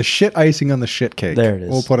on the shit icing on the shit cake. There it is.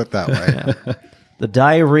 We'll put it that way. The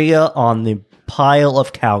diarrhea on the pile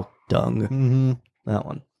of cow dung. Mm-hmm. That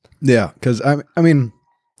one. Yeah, because I mean,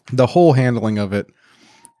 the whole handling of it,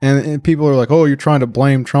 and people are like, "Oh, you're trying to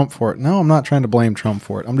blame Trump for it." No, I'm not trying to blame Trump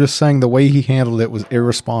for it. I'm just saying the way he handled it was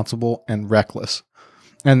irresponsible and reckless,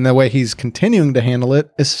 and the way he's continuing to handle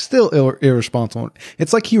it is still irresponsible.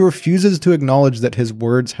 It's like he refuses to acknowledge that his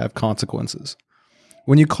words have consequences.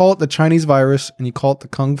 When you call it the Chinese virus and you call it the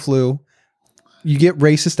Kung flu, you get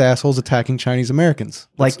racist assholes attacking Chinese Americans.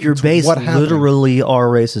 Like your base what happened. literally are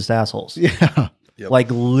racist assholes. Yeah.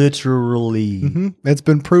 Like literally. Hmm. It's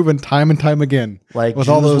been proven time and time again. Like with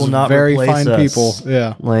all Jews those will not very replace fine us. people.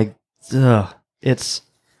 Yeah. Like,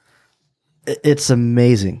 it's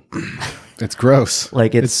amazing. It's gross.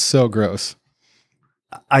 Like It's so gross.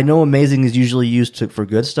 I know amazing is usually used for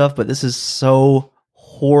good stuff, but this is so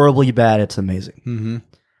horribly bad. It's amazing. Mm-hmm.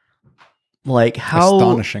 Like how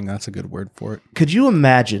Astonishing. That's a good word for it. could you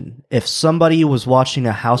imagine if somebody was watching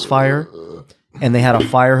a house fire and they had a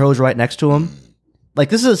fire hose right next to them? Like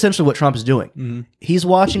this is essentially what Trump is doing. Mm-hmm. He's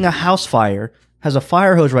watching a house fire, has a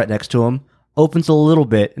fire hose right next to him, opens a little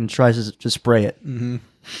bit and tries to spray it. Mm-hmm.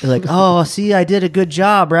 He's like, "Oh, see, I did a good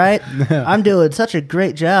job, right? I'm doing such a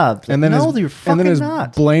great job." It's like, And then no, is, you're fucking and then is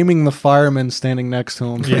not. blaming the firemen standing next to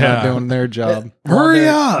him for not doing their job. Hurry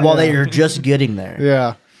up! While they are just getting there.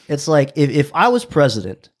 Yeah. It's like if I was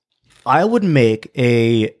president, I would make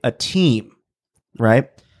a team, right?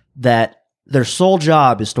 That their sole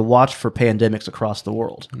job is to watch for pandemics across the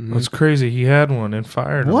world. That's crazy. He had one and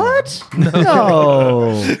fired him. What?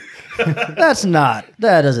 No.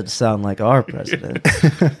 That doesn't sound like our president.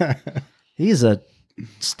 He's a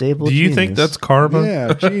stable Do you genius. think that's karma?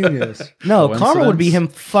 Yeah. Genius. No, karma would be him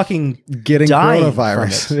fucking Getting dying from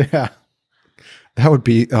coronavirus. it. Yeah.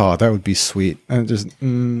 That would be sweet. And just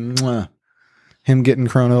mwah. Him getting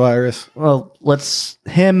coronavirus. Well,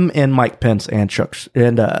 him and Mike Pence and Chuck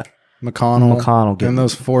and McConnell getting- and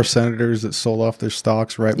those 4 senators that sold off their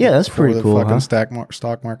stocks right Yeah, that's before pretty the cool, fucking huh?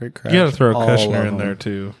 stock market crash. You got to throw All Kushner of in them. there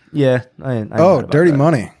too. yeah. I Oh, read about Dirty that.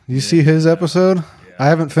 Money. You see his episode? I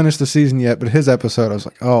haven't finished the season yet, but his episode, I was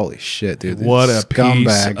like, holy shit, dude. this What a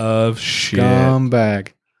scumbag. piece of shit. Scumbag.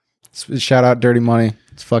 Shout out Dirty Money.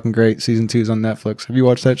 It's fucking great. Season 2's on Netflix. Have you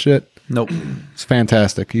watched that shit? Nope. It's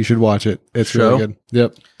fantastic. You should watch it. It's Show? really good.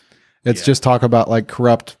 Yep. It's just talk about like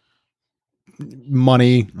corrupt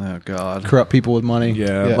money, Oh God. corrupt people with money.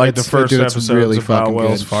 Yeah, like the it's- first dude, it's episode's about fucking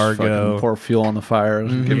Wells good. Fargo. Fucking pour fuel on the fire.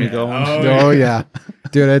 Get me going. Oh yeah,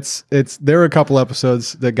 dude. It's there were a couple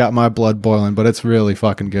episodes that got my blood boiling, but it's really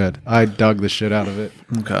fucking good. I dug the shit out of it.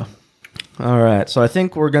 Okay. All right, so I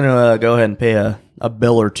think we're gonna go ahead and pay a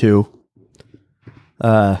bill or two.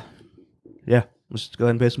 Yeah, let's go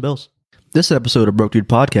ahead and pay some bills. This episode of Broke Dude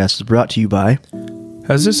Podcast is brought to you by.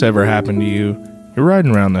 Has this ever happened to you? You're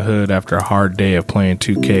riding around the hood after a hard day of playing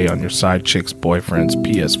 2K on your side chick's boyfriend's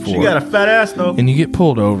PS4. fat ass though. And you get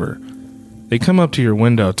pulled over. They come up to your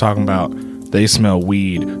window talking about they smell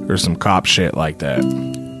weed or some cop shit like that.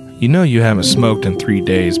 You know you haven't smoked in 3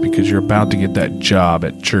 days because you're about to get that job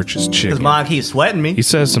at Church's Chicken. Mom keeps sweating me. He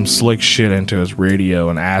says some slick shit into his radio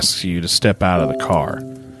and asks you to step out of the car.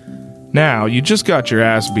 Now, you just got your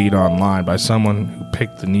ass beat online by someone who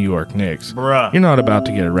picked the New York Knicks. Bruh. You're not about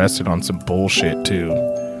to get arrested on some bullshit, too.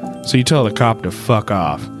 So you tell the cop to fuck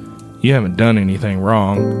off. You haven't done anything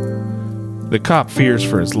wrong. The cop fears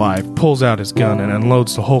for his life, pulls out his gun, and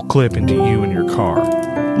unloads the whole clip into you and your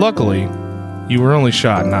car. Luckily, you were only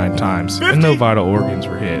shot 9 times, and no vital organs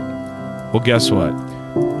were hit. Well, guess what?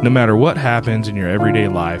 No matter what happens in your everyday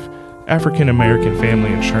life, African American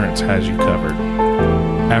Family Insurance has you covered.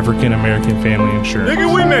 African American Family Insurance.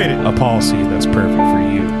 Nigga, we made it. A policy that's perfect for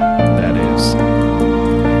you. That is.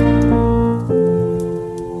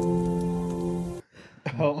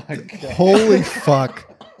 Oh my god! Holy fuck!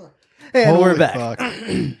 And Holy we're back. fuck.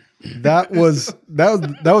 That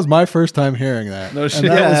was my first time hearing that. No shit.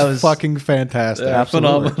 And that Yeah, was, that was- fucking fantastic. Yeah,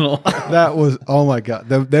 phenomenal. That was, oh my god,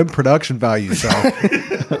 them production values. Though.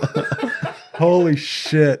 Holy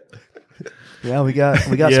shit! Yeah, we got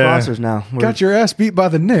Yeah. sponsors now. Got your ass beat by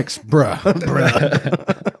the Knicks, bruh.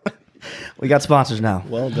 We got sponsors now.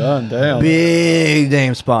 Well done. Damn. Big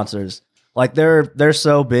name sponsors. Like they're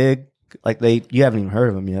so big. Like you haven't even heard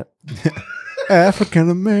of them yet. African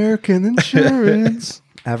American Insurance.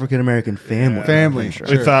 African American Family. Family.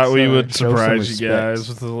 Insurance. We Sure. thought we So, would show some surprise you respect. guys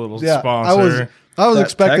with a little Yeah, sponsor. I was That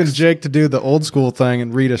expecting text- Jake to do the old school thing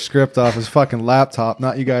and read a script off his fucking laptop.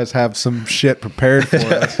 Not you guys have some shit prepared for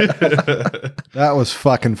us. That was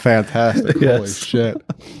fucking fantastic. Holy Yes. shit.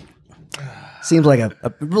 Seems like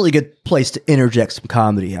a really good place to interject some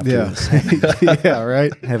comedy after Yeah. this Yeah,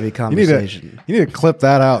 right? heavy You need, to, conversation. you need to clip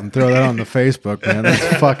that out and throw that on the Facebook, man.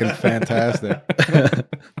 That's fucking fantastic.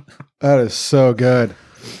 That is so good.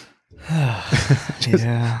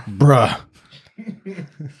 Yeah. Bruh.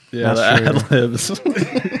 Yeah, That's the ad libs.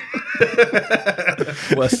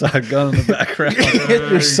 West Side Gun in the background.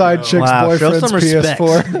 Your side chick's Wow, show boyfriend's some respect.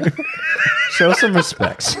 PS4. Show some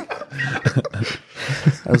respects.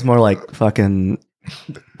 That was more like fucking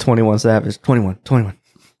 21 Savage. 21.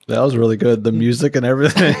 That was really good. The music and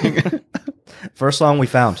everything. First song we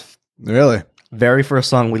found. Really? Very first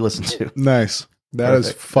song we listened to. Nice. That is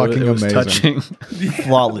Perfect. fucking It was amazing. touching.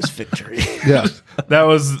 Flawless victory. Yeah. That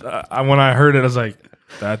was when I heard it. I was like,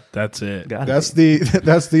 That's it. Got That's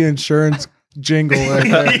the insurance jingle right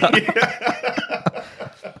there.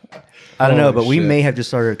 I don't know, Holy but we shit. may have just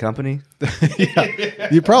started a company.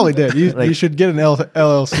 You probably did. You Like- should get an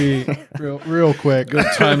LLC real quick. Good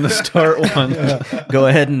time to start one. Go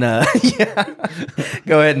ahead and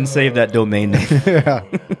go ahead and save that domain name. Yeah.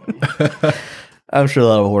 I'm sure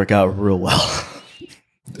that'll work out real well.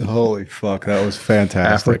 Holy fuck, that was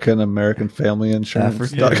fantastic. African American Family Insurance.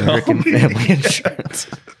 African American Family Insurance.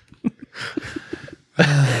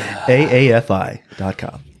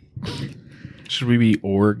 AAFI.com. Should we be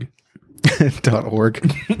org? .org.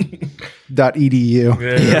 .edu.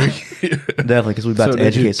 Definitely, because we're about So to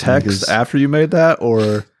did you educate some text niggas. after you made that,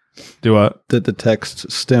 or Do what? did the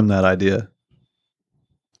text stem that idea?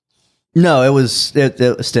 No, it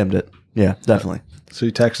stemmed it. Yeah, definitely. So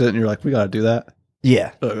you texted it and you're like, we got to do that.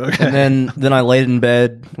 Yeah. Oh, okay. And then I laid in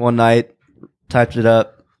bed one night, typed it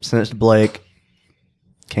up, sent it to Blake,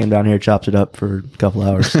 came down here, chopped it up for a couple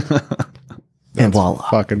hours, and voila.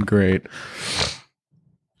 Fucking great.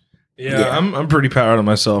 Yeah, Yeah. I'm pretty proud of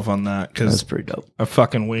myself on that That's because pretty dope. I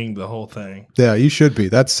fucking winged the whole thing. Yeah, you should be.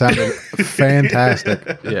 That sounded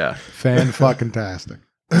fantastic. Yeah. Fan-fucking-tastic.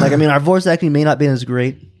 Like, I mean, our voice acting may not be as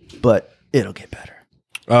great, but it'll get better.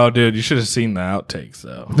 Oh, dude, you should have seen the outtakes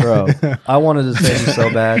though. Bro, I wanted to say them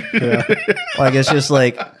so bad. Like, it's just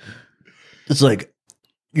like, it's like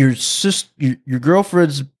your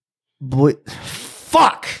girlfriend's boy.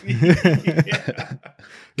 Fuck.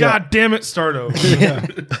 God damn it, start over.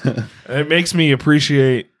 It makes me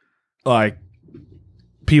appreciate like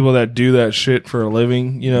people that do that shit for a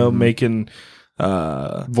living, you know, making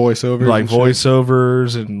Voiceovers. like and shit.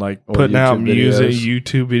 voiceovers and like Or putting out YouTube music, videos.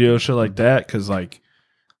 YouTube videos, shit like that. Cause like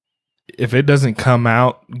if it doesn't come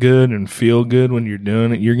out good and feel good when you're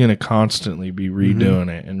doing it, you're gonna constantly be redoing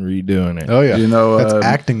it and redoing it. Oh, yeah. You know, That's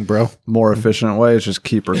acting, bro. more efficient way is just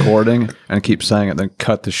keep recording and keep saying it, then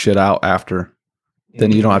cut the shit out after.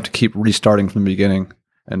 Then you don't have to keep restarting from the beginning,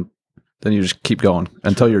 and then you just keep going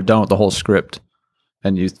until you're done with the whole script,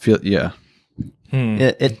 and you feel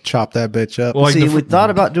It Chop that bitch up. Well, like see, the we thought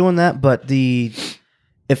about doing that, but it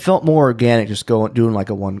felt more organic just doing like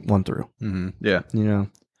a one through, yeah. you know,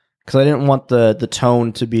 because I didn't want the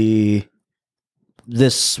tone to be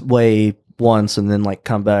this way once and then like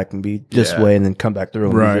come back and be this Yeah. way and then come back through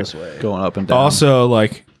and Right. be this way. Going up and down. Also,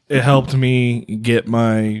 like it helped me get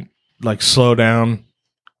my like slow down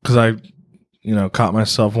because I, you know, caught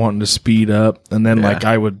myself wanting to speed up, and then Yeah. like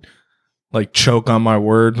I would like choke on my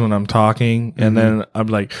words when I'm talking, and then I'm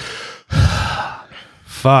like,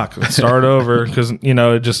 fuck, let's start over because you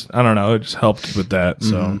know it just I don't know it just helped with that.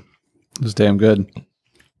 So It was damn good. well,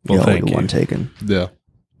 The only thank you. one taken. Yeah.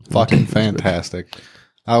 Fucking fantastic.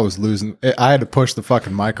 I was losing. I had to push the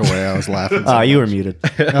fucking mic away. I was laughing. so You were much. muted.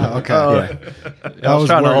 Oh, okay. I was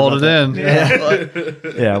trying to worried hold about it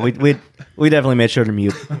that. in. Yeah, we definitely made sure to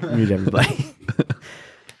mute everybody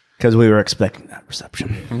because we were expecting that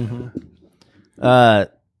reception.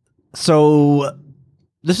 So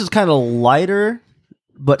this is kind of lighter,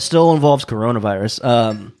 but still involves coronavirus.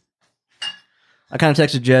 I kind of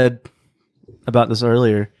texted Jed about this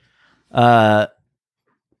earlier.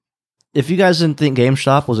 If you guys didn't think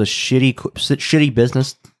GameStop was a shitty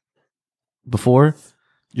business before,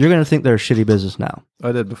 you're gonna think they're a shitty business now.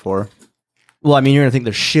 I did before. Well, I mean, you're gonna think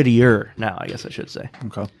they're shittier now. I guess I should say.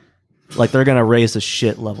 Okay. Like they're gonna raise the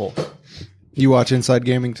shit level. You watch Inside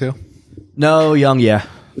Gaming too? No, Young, yeah,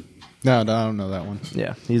 No, I don't know that one.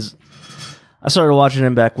 yeah. I started watching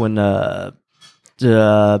him back when Metal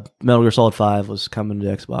Gear Solid 5 was coming to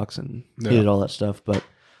Xbox, and he did all that stuff. But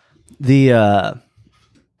the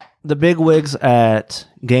big wigs at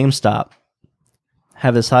GameStop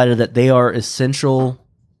have decided that they are an essential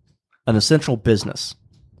business.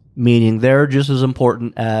 meaning they're just as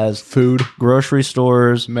important as Food, grocery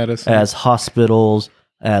stores, medicine. as hospitals,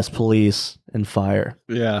 as police and fire.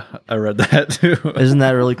 Yeah, I read that too. Isn't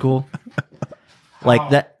that really cool?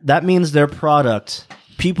 Like that means their product,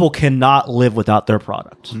 people cannot live without their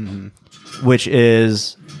product, which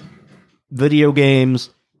is video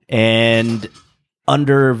games and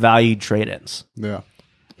undervalued trade-ins. Yeah.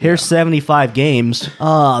 Here's 75 games.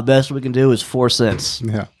 Best we can do is 4 cents.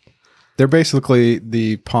 Yeah. They're basically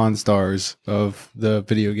the Pawn Stars of the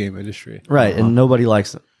video game industry. Right, and nobody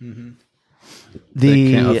likes them.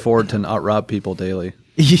 They can't afford to not rob people daily.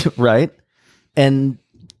 Right. And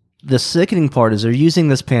the sickening part is they're using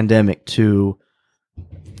this pandemic to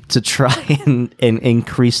try and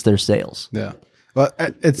increase their sales. Yeah. Well,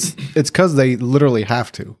 it's because they literally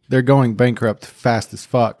have to. They're going bankrupt fast as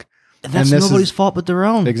fuck. And that's nobody's fault but their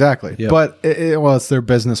own. Exactly. Yep. But it's their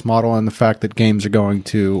business model and the fact that games are going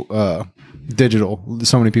to digital.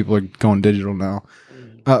 So many people are going digital now.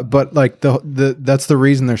 But like that's the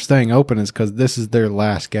reason they're staying open is because this is their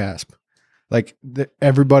last gasp. Like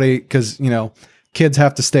everybody, because kids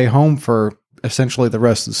have to stay home for essentially the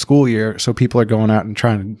rest of the school year, so people are going out and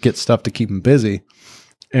trying to get stuff to keep them busy,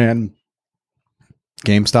 and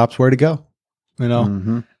GameStop's where to go.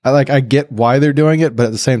 I get why they're doing it, but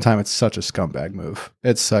at the same time, it's such a scumbag move.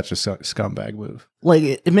 It's such a scumbag move. Like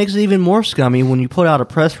it makes it even more scummy when you put out a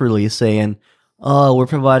press release saying, "Oh, we're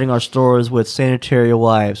providing our stores with sanitary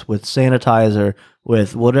wipes, with sanitizer,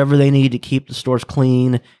 with whatever they need to keep the stores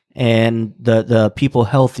clean and the people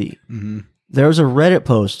healthy." There was a Reddit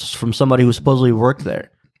post from somebody who supposedly worked there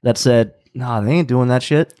that said, "Nah, they ain't doing that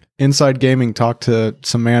shit." Inside Gaming talked to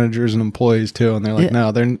some managers and employees too, and they're like,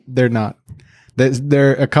 "No, they're not."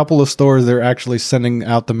 There are a couple of stores they're actually sending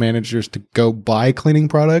out the managers to go buy cleaning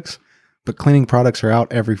products, but cleaning products are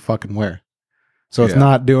out every fucking where. So it's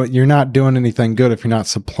you're not doing anything good if you're not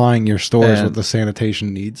supplying your stores with the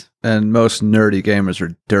sanitation needs. And most nerdy gamers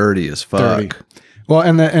are dirty as fuck. Dirty. Well,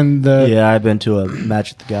 and the Yeah, I've been to a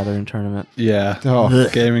Magic the Gathering tournament. Yeah. Oh.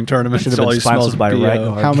 Gaming tournaments. Should have been sponsored by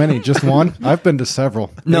Ragnar. how many? Just one? I've been to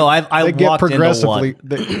several. No, I They get walked into progressively.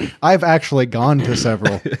 one. I've actually gone to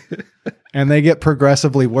several, and they get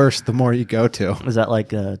progressively worse the more you go to. Is that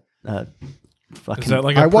like a fucking? Is that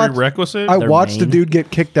like I a watched- prerequisite? I Their watched a main? dude get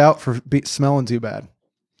kicked out for smelling too bad.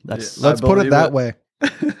 That's Let's I put it believe that it. way.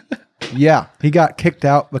 Yeah, he got kicked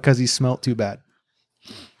out because he smelt too bad.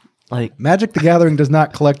 like Magic the Gathering does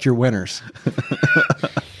not collect your winners.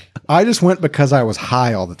 I just went because I was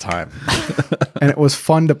high all the time. And it was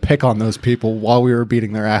fun to pick on those people while we were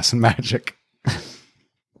beating their ass in Magic.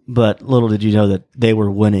 But little did you know that they were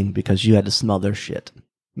winning because you had to smell their shit.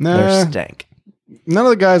 Their Nah, stank. none of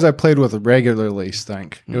the guys I played with regularly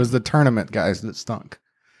stunk. It was the tournament guys that stunk.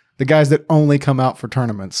 The guys that only come out for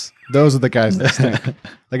tournaments. Those are the guys that stink.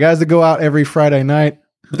 The guys that go out every Friday night,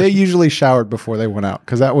 they usually showered before they went out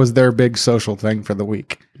because that was their big social thing for the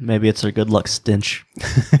week. Maybe it's their good luck stench.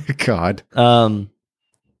 God.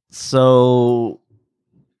 So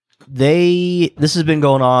this has been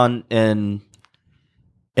going on in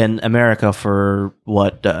America for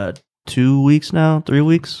what, 2 weeks now? 3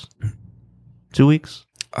 weeks? 2 weeks?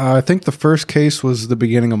 I think the first case was the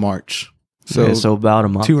beginning of March. So, Okay, so about a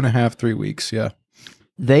month. 2.5, 3 weeks. Yeah.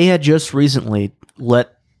 They had just recently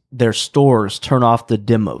let their stores turn off the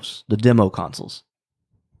demo consoles.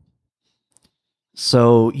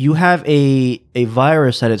 So you have a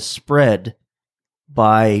virus that is spread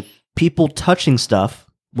by people touching stuff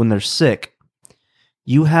when they're sick.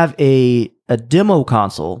 You have a demo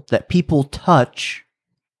console that people touch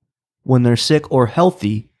when they're sick or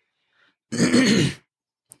healthy.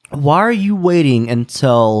 Why are you waiting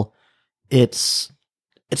until it's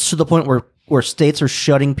to the point where states are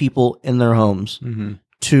shutting people in their homes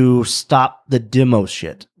to stop the demo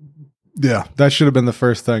shit? Yeah. That should have been the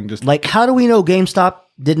first thing. Just Like, how do we know GameStop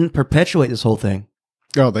didn't perpetuate this whole thing?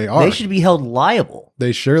 oh, they are. They should be held liable.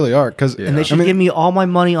 They surely are. Because And they should give me all my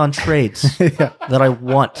money on trades yeah. that I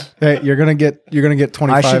want. Hey, you're gonna get 25.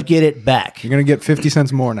 I should get it back. You're gonna get 50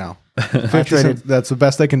 cents more now. 50 cents. That's the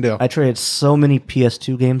best they can do. I traded so many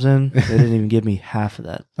PS2 games in, they didn't even give me half of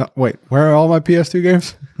that. Wait, where are all my PS2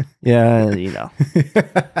 games? Yeah,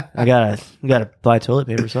 I gotta buy toilet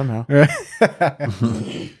paper somehow.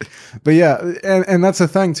 But yeah, and that's the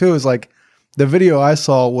thing too, is like the video I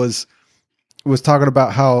saw was talking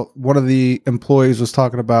about how one of the employees was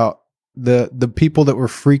talking about the people that were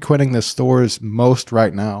frequenting the stores most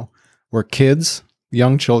right now were kids,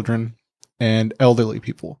 young children, and elderly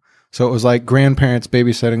people. So it was like grandparents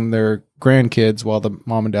babysitting their grandkids while the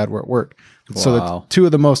mom and dad were at work. So the two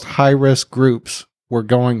of the most high risk groups were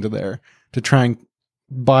going to there to try and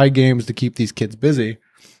buy games to keep these kids busy.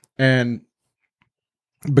 And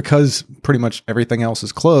because pretty much everything else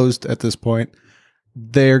is closed at this point,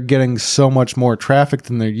 they're getting so much more traffic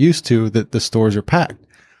than they're used to that the stores are packed.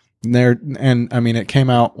 And I mean, it came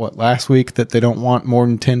out last week that they don't want more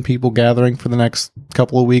than 10 people gathering for the next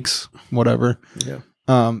couple of weeks, whatever. Yeah.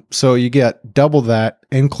 So you get double that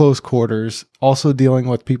in close quarters, also dealing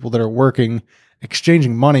with people that are working,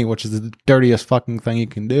 exchanging money, which is the dirtiest fucking thing you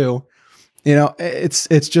can do. You know, it's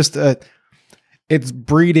just it's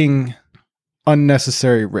breeding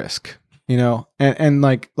unnecessary risk, you know, and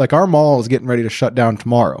like our mall is getting ready to shut down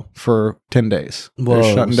tomorrow for 10 days. Well,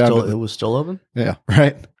 They're shutting down. it was still open? Yeah,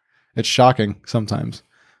 right. It's shocking sometimes.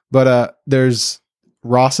 But there's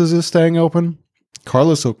Ross's is staying open.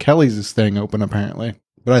 Carlos O'Kelly's is staying open apparently.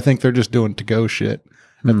 But I think they're just doing to-go shit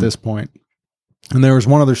at this point. And there was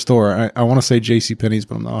one other store. I want to say JCPenney's,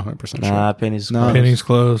 but I'm not 100% sure. Nah, Penny's No. closed. Penny's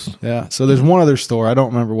closed. Yeah. So there's one other store. I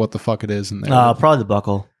don't remember what the fuck it is in there. Probably the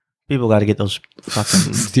Buckle. People got to get those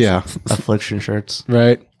fucking Yeah. affliction shirts.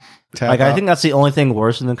 Right. Tap Like, I out. think that's the only thing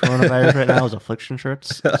worse than the coronavirus right now is affliction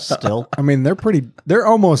shirts. Still. I mean, they're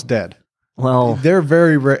almost dead. Well, They're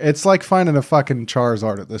very rare. It's like finding a fucking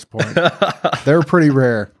Charizard at this point. They're pretty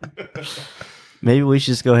rare. maybe we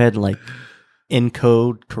should just go ahead and like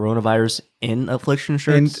encode coronavirus in affliction And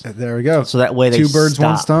shirts. there we go. So that way they Two birds,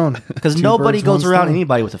 one stop. stone. Because Two nobody birds, goes one around stone.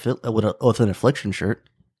 anybody with an affliction shirt.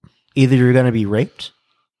 Either you're going to be raped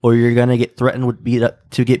or you're going to get threatened with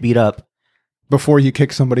get beat up. Before you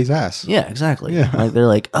kick somebody's ass. Yeah, exactly. Yeah. Like they're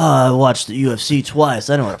like, oh, I watched the UFC twice.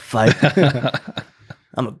 I don't want to fight.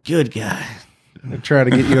 I'm a good guy. They're trying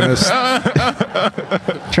to get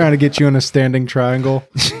you in a standing triangle.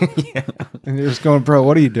 Yeah. And you're just going, bro,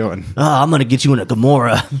 what are you doing? Oh, I'm going to get you in a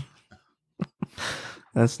Gamora.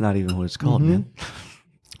 That's not even what it's called, man.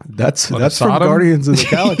 That's What, from Sodom? Guardians of the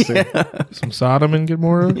Galaxy. Some Sodom and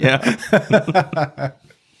Gamora. Yeah.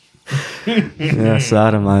 Yeah,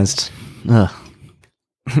 sodomized. Ugh.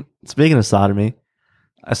 Speaking of sodomy,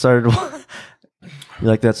 I started. You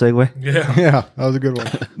like that segue? Yeah. Yeah, that was a good one.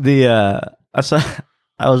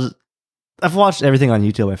 I've watched everything on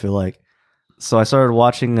YouTube, I feel like. So I started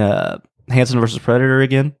watching Hansen versus Predator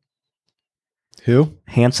again. Who?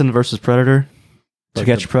 Hansen versus Predator. To Like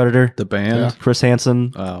Catch a Predator. The band. Yeah. Chris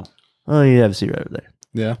Hansen. Oh. Oh, you have a seat right over there.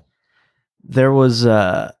 Yeah. There was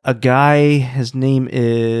a guy, his name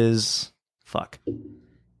is... Fuck.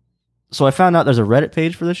 So I found out there's a Reddit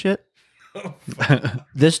page for this shit.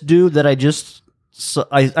 This dude that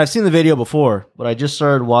I've seen the video before, but I just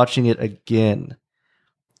started watching it again.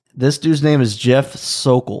 This dude's name is Jeff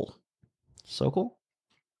Sokol. Sokol?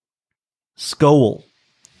 Skowal.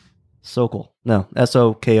 Sokol. No,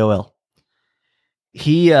 Sokol.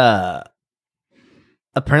 He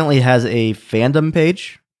apparently has a fandom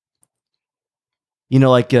page. You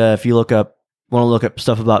know, like if you want to look up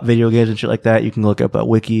stuff about video games and shit like that, you can look up a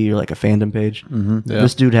wiki or like a fandom page. Mm-hmm. Yeah.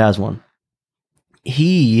 This dude has one.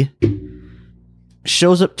 He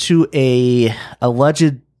shows up to a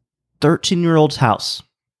alleged 13-year-old's house.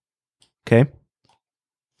 Okay.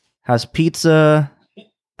 Has pizza,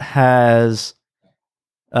 has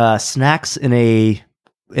snacks in a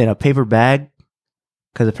paper bag,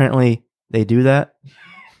 because apparently they do that.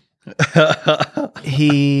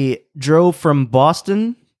 He drove from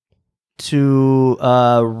Boston to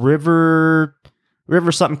River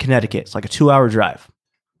something, Connecticut. It's like a 2-hour drive.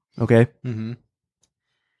 Okay. Mm-hmm.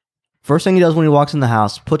 First thing he does when he walks in the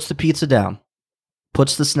house, puts the pizza down,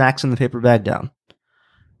 puts the snacks in the paper bag down,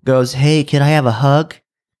 goes, "Hey, can I have a hug?"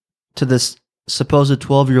 to this supposed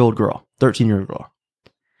 12-year-old girl, 13-year-old girl.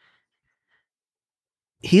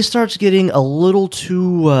 He starts getting a little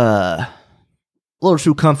too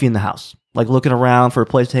comfy in the house, like looking around for a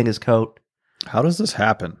place to hang his coat. How does this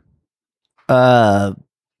happen?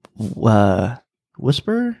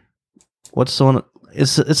 Whisper? What's someone?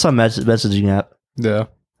 It's some messaging app. Yeah.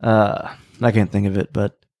 I can't think of it,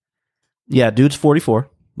 but yeah, dude's 44,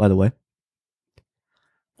 by the way.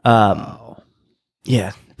 Wow.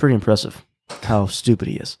 Yeah, pretty impressive how stupid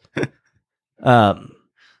he is.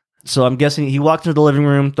 So I'm guessing he walked into the living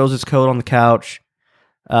room, throws his coat on the couch,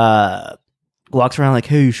 walks around like,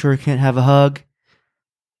 "Hey, you sure you can't have a hug?"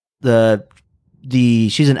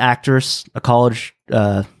 She's an actress, a college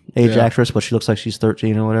age actress, but she looks like she's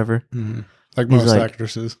 13 or whatever. Mm-hmm. Like He's most like-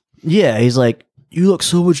 actresses. Yeah, he's like, "You look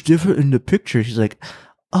so much different in the picture." She's like,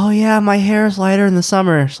 "Oh yeah, my hair is lighter in the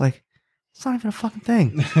summer." It's like, it's not even a fucking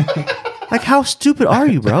thing. Like, how stupid are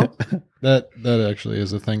you, bro? That actually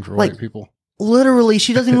is a thing for Like- white people. Literally,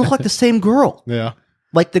 she doesn't even look like the same girl. Yeah.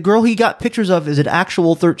 Like, the girl he got pictures of is an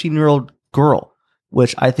actual 13-year-old girl,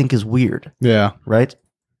 which I think is weird, Yeah. right?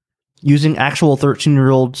 Using actual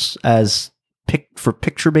 13-year-olds as for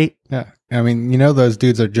picture bait. Yeah. I mean, those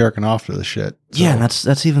dudes are jerking off to the shit. So, Yeah, and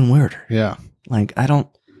that's even weirder. yeah. Like I don't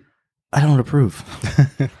approve.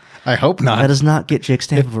 I hope That not. does not get Jake's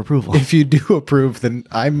stamp of approval. If you do approve, then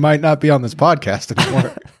I might not be on this podcast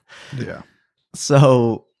anymore. Yeah.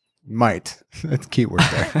 So Might. That's keyword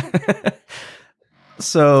there.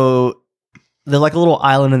 so there's like a little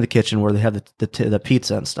island in the kitchen where they have the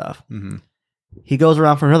pizza and stuff. Mm-hmm. He goes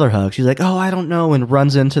around for another hug. She's like, "Oh, I don't know," and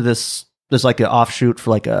runs into this. There's like an offshoot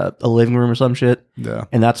for like a living room or some shit, Yeah.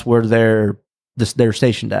 and that's where they're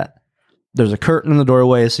stationed at. There's a curtain in the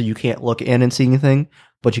doorway, so you can't look in and see anything,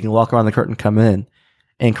 but you can walk around the curtain and come in.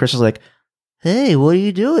 And Chris is like, "Hey, what are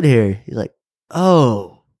you doing here?" He's like,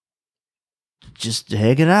 "Oh, just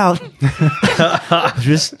hanging out.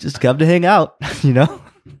 just come to hang out,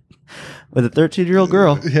 with a 13-year-old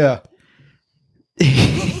girl." Yeah.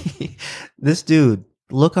 This dude,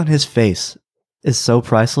 look on his face is so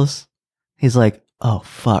priceless. He's like, "Oh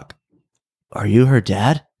fuck, are you her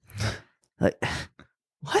dad?" Like,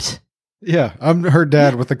 what? Yeah. I'm her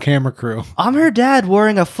dad with a camera crew. I'm her dad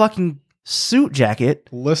wearing a fucking suit jacket,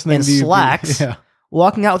 Listening And to you. slacks. Yeah.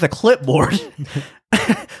 walking out with a clipboard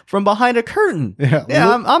from behind a curtain. Yeah.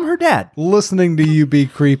 Yeah, I'm her dad. Listening to you be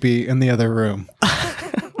creepy in the other room.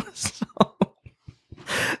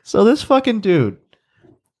 So this fucking dude,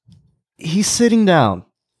 he's sitting down.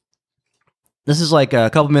 This is like a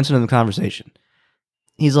couple minutes into the conversation.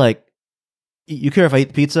 He's like, "You care if I eat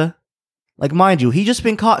the pizza?" Like, mind you, he just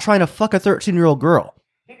been caught trying to fuck a 13-year-old girl.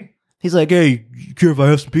 He's like, "Hey, you care if I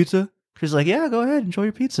have some pizza?" She's like, "Yeah, go ahead, enjoy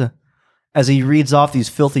your pizza." As he reads off these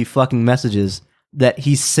filthy fucking messages that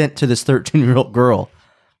he sent to this 13-year-old girl,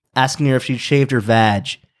 asking her if she'd shaved her vag,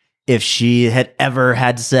 if she had ever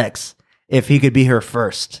had sex, if he could be her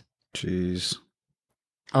first. Jeez.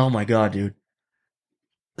 Oh my god, dude.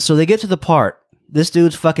 So they get to the part. This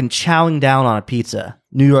dude's fucking chowing down on a pizza,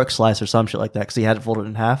 New York slice or some shit like that, because he had it folded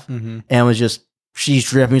in half, and was just, she's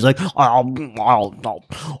dripping. He's like, I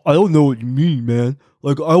don't know what you mean, man.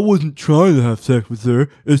 Like, I wasn't trying to have sex with her.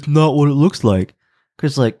 It's not what it looks like.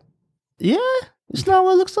 Chris like, yeah, it's not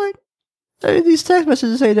what it looks like. I mean, these text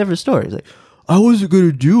messages say a different story. He's like, I wasn't going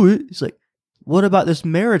to do it. He's like, what about this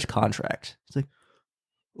marriage contract? He's like,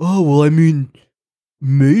 oh, well, I mean,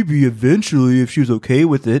 maybe eventually if she was okay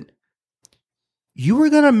with it. You were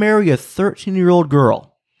going to marry a 13-year-old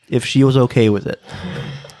girl if she was okay with it,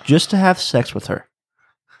 just to have sex with her.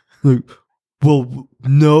 Like, well,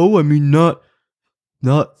 no, I mean, not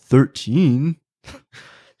 13.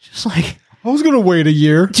 Just like, I was going to wait a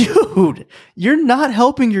year. dude, you're not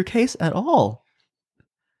helping your case at all.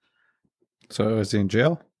 So is he in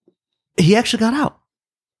jail? He actually got out.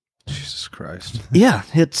 Jesus Christ. Yeah,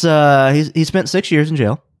 it's he spent 6 years in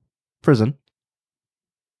jail, prison,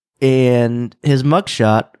 and his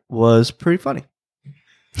mugshot was pretty funny.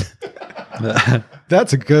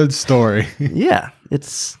 That's a good story. Yeah,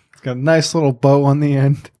 it's Got a nice little bow on the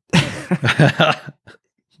end.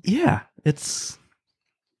 yeah, it's.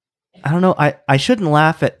 I don't know. I shouldn't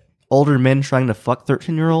laugh at older men trying to fuck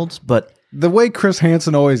 13-year-olds, but The way Chris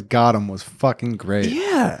Hansen always got him was fucking great.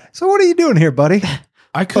 yeah, So what are you doing here, buddy?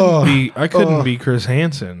 I couldn't be Chris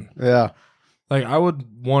Hansen. Yeah. Like, I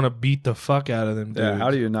would want to beat the fuck out of them dudes. Yeah, how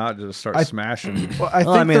do you not just start smashing? Well, I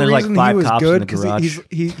Well, think I mean, the there's like reason 5 he was cops in good the because garage.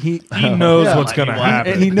 he He knows Yeah. what's going to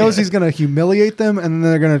happen. he knows he's going to humiliate them, and then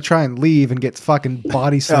they're going to try and leave and get fucking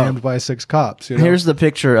body slammed by 6 cops. You know? Here's the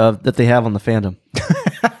picture of that they have on the fandom.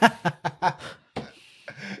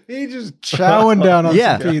 He just chowing down on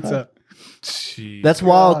Yeah. some pizza. Jeez. That's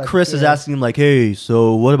while God Chris is damn. asking him, like, "Hey,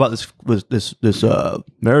 so what about this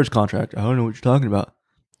marriage contract? I don't know what you're talking about."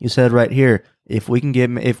 You said right here, if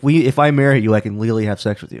I marry you, I can legally have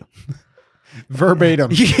sex with you.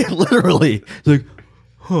 Verbatim. Yeah, literally. It's like,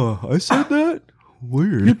 huh? I said that.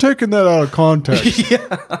 Weird. You're taking that out of context. Yeah.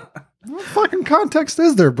 What fucking context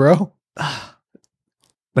is there, bro?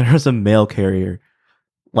 There's a mail carrier.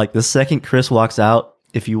 Like the second Chris walks out,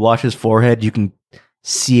 if you watch his forehead, you can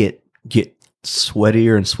see it get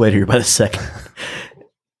sweatier and sweatier by the second.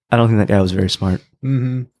 I don't think that guy was very smart.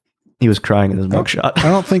 Mm-hmm. He was crying in his mugshot. I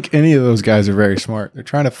don't think any of those guys are very smart. They're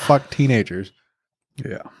trying to fuck teenagers.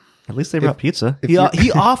 Yeah. At least they brought pizza. if He you-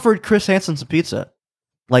 he offered Chris Hansen some pizza.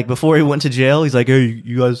 Like before he went to jail, he's like, "Hey,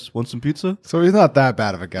 you guys want some pizza?" So he's not that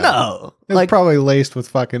bad of a guy. No. It's Like, probably laced with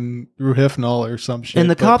fucking Ruhypnol or some shit. and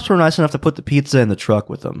the but cops were nice enough to put the pizza in the truck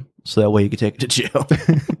with them, so that way you could take it to jail.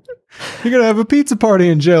 You're going to have a pizza party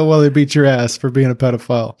in jail while they beat your ass for being a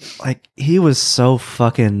pedophile. Like he was so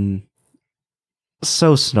fucking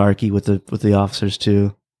so snarky with the officers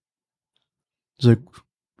too. He's like,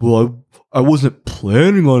 "Well, I wasn't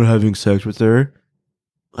planning on having sex with her."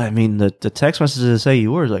 I mean, the text messages that say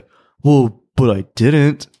you were like, well, but I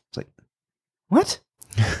didn't. It's like, what?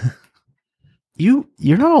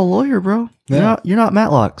 You're not a lawyer, bro. You're not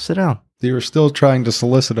Matlock. Sit down. You were still trying to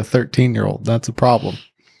solicit a 13-year-old. That's a problem.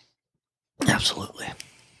 Absolutely.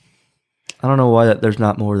 I don't know why there's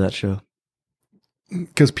not more of that show.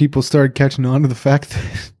 Because people started catching on to the fact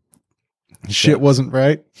that shit wasn't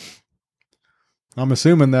right. I'm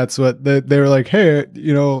assuming that's what they were like, hey,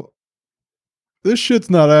 this shit's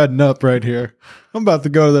not adding up right here. I'm about to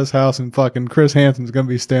go to this house and fucking Chris Hansen's going to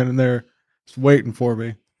be standing there just waiting for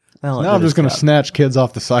me. Well, Now I'm just going to snatch kids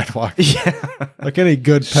off the sidewalk. Yeah. Like any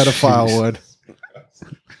good pedophile would.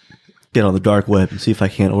 Get on the dark web and see if I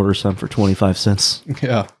can't order some for 25 cents.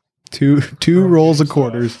 Yeah. Two rolls of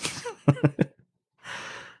quarters.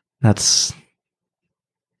 That's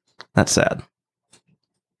sad.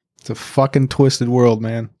 It's a fucking twisted world,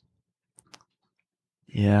 man.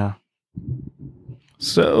 Yeah.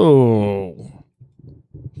 So,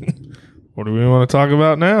 what do we want to talk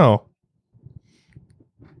about now?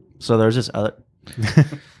 So there's this other...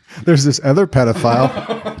 There's this other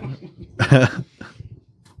pedophile.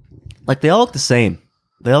 Like, they all look the same.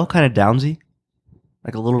 They all kind of downsy.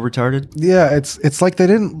 Like a little retarded. Yeah, it's like they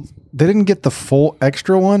didn't get the full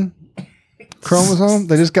extra one chromosome.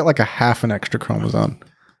 They just got like a half an extra chromosome.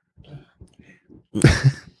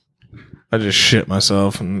 I just shit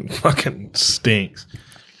myself and fucking stinks.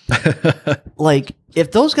 Like,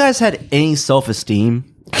 if those guys had any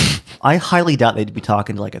self-esteem, I highly doubt they'd be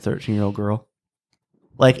talking to like a 13-year-old girl.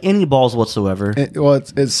 Like, any balls whatsoever.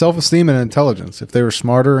 It's self-esteem and intelligence. If they were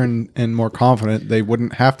smarter and more confident, they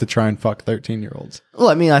wouldn't have to try and fuck 13-year-olds. Well,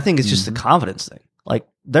 I mean, I think it's just a confidence thing. Like,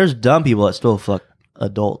 there's dumb people that still fuck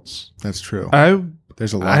adults. That's true.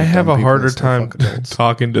 There's a lot. I of have dumb a people harder that still time fuck adults.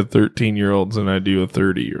 talking to 13-year-olds than I do a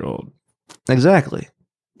 30-year-old. Exactly.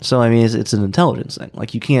 So, I mean, it's an intelligence thing.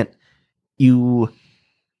 Like, I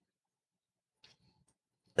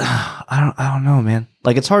don't know, man.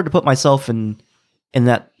 Like, it's hard to put myself in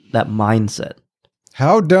that mindset.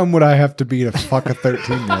 How dumb would I have to be to fuck a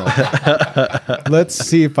 13-year-old? Let's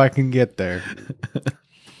see if I can get there.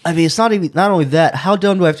 I mean, it's not only that. How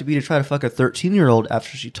dumb do I have to be to try to fuck a 13-year-old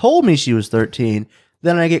after she told me she was 13?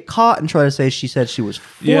 Then I get caught and try to say she said she was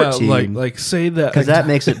 14. Yeah, like say that because that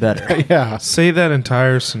makes it better. Yeah. Say that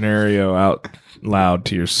entire scenario out loud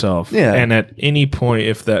to yourself. Yeah. And at any point,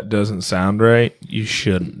 if that doesn't sound right, you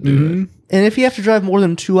shouldn't do it. And if you have to drive more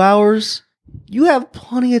than 2 hours, you have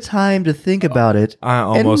plenty of time to think about it. I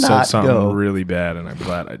almost and said not something go. really bad, and I'm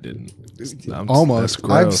glad I didn't. Almost.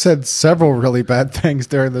 That's I've gross. said several really bad things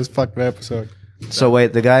during this fucking episode. So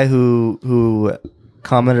wait, the guy who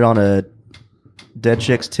commented on a dead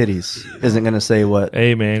chick's titties isn't going to say what?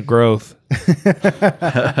 Hey, man, growth. All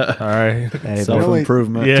right. Hey,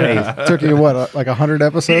 Self-improvement. Yeah. Took you what, like 100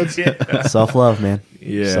 episodes? self-love, man.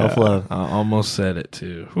 Yeah. Self-love. I almost said it,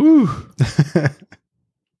 too. Whew.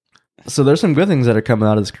 So there's some good things that are coming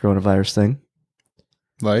out of this coronavirus thing.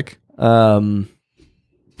 Like?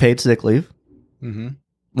 Paid sick leave. Mm-hmm.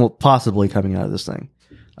 Well, possibly coming out of this thing.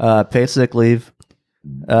 Paid sick leave.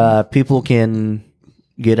 People can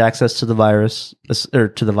get access to the virus, or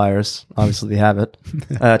to the virus. Obviously, they have it.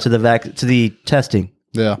 To the testing.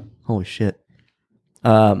 Yeah. Holy shit.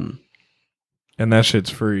 And that shit's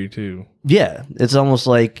free, too. Yeah, it's almost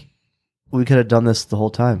like we could have done this the whole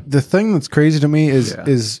time. The thing that's crazy to me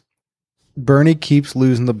is Bernie keeps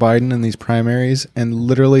losing to Biden in these primaries, and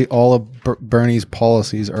literally all of Bernie's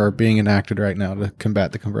policies are being enacted right now to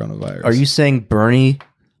combat the coronavirus. Are you saying Bernie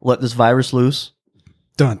let this virus loose?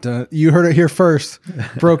 Dun, dun. You heard it here first.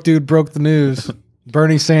 Broke dude broke the news.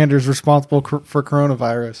 Bernie Sanders responsible for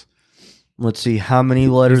coronavirus. Let's see, how many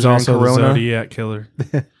letters He's are in also the Corona? Zodiac killer.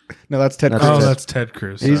 No, that's Ted That's Cruz. Oh, Ted. that's Ted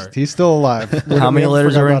Cruz. Sorry. He's still alive. How many We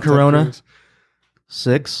letters forgot are in about Ted Corona? Cruz.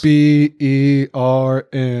 6? BERNI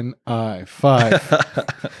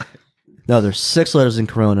 5. No, there's 6 letters in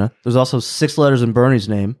Corona. There's also 6 letters in Bernie's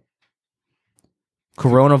name.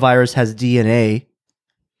 Coronavirus has DNA.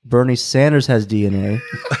 Bernie Sanders has DNA.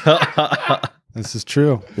 This is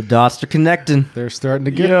true. The dots are connecting. They're starting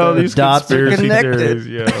to get Yo, there. these dots are conspiracy connected. theories,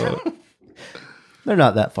 yo. They're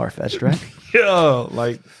not that far-fetched, right? Yo,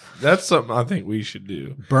 like, that's something I think we should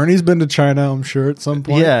do. Bernie's been to China, I'm sure, at some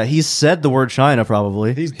point. Yeah, he said the word China,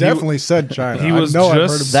 probably. He's definitely said China. he was I know I've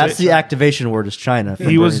just- heard him That's say the China. activation word is China. from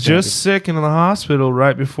He was Bernie's just active- sick in the hospital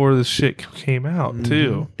right before this shit came out,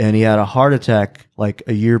 too. And he had a heart attack like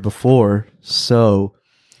a year before, so...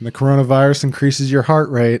 And the coronavirus increases your heart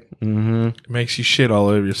rate. It makes you shit all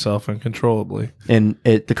over yourself uncontrollably. And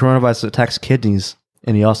the coronavirus attacks kidneys,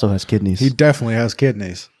 and he also has kidneys. He definitely has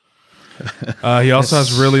kidneys. He also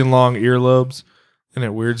has really long earlobes and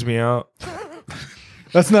it weirds me out.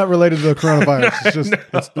 That's not related to the coronavirus. It's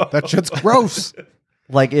just that shit's gross.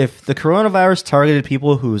 Like if the coronavirus targeted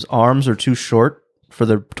people whose arms are too short for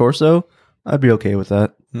their torso, I'd be okay with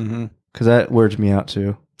that. Because that weirds me out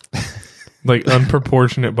too. Like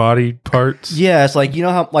unproportionate body parts. Yeah, it's like, you know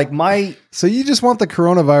how like my So you just want the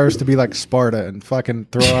coronavirus to be like Sparta and fucking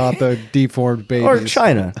throw out the deformed babies. or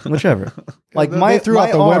China, whichever. Like They threw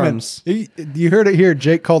out the arms. women. You heard it here.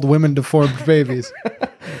 Jake called women deformed babies.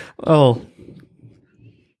 Oh,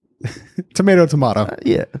 Tomato, tomato.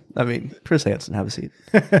 yeah. I mean, Chris Hansen, have a seat.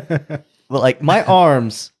 But like my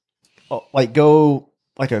arms, like go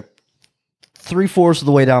like a 3/4 of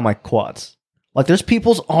the way down my quads. Like there's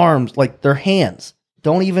people's arms, like their hands,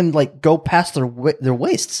 don't even like go past their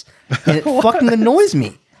waists, and it fucking annoys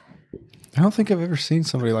me. I don't think I've ever seen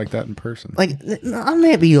somebody like that in person. Like I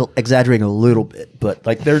may be exaggerating a little bit, but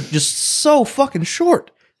like they're just so fucking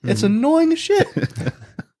short. It's annoying as shit.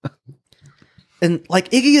 And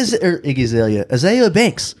like Azalea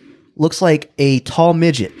Banks looks like a tall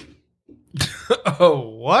midget. Oh,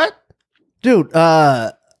 what? Dude,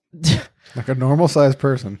 Like a normal sized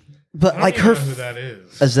person. but like her who that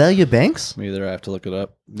is. Azalea Banks? Me either. I have to look it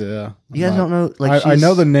up. Yeah. You guys don't know like I know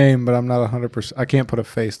she's- the name, but I'm not 100%. I can't put a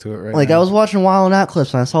face to it right Like now. I was watching Wild and Out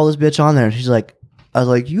clips and I saw this bitch on there and she's like, I was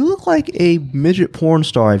like, you look like a midget porn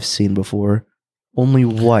star I've seen before, only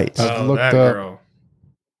white. I've Oh, looked that up- girl.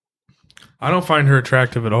 I don't find her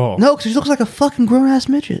attractive at all. No, because she looks like a fucking grown ass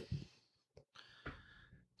midget.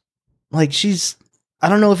 Like she's, I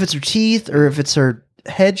don't know if it's her teeth or if it's her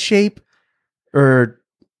head shape or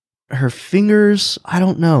her fingers. I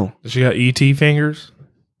don't know. She got ET fingers.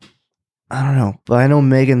 I don't know. But I know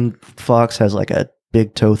Megan Fox has like a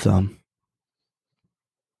big toe thumb.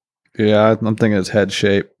 Yeah, I'm thinking it's head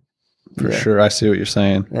shape for Yeah. sure. I see what you're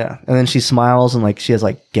saying. Yeah. And then she smiles and like she has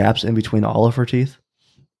like gaps in between all of her teeth.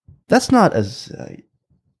 That's not as,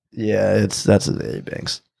 yeah, that's Azalea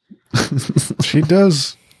Banks. She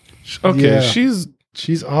does. Okay, Yeah.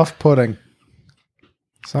 She's off-putting.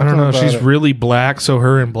 I don't know. Something She's about it. really black, so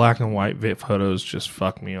her in black and white photos just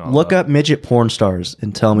fuck me off. Look up midget porn stars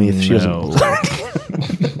and tell me if she No.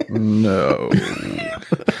 doesn't. No.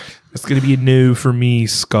 It's gonna be new for me,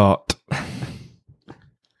 Scott.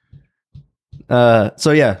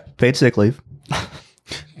 So yeah, paid sick leave,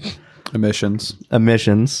 Emissions.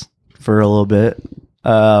 emissions for a little bit.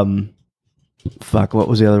 Fuck, what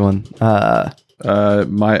was the other one?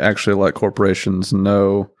 Might actually let corporations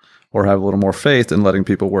know or have a little more faith in letting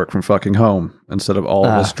people work from fucking home instead of all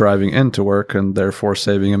of us driving into work and therefore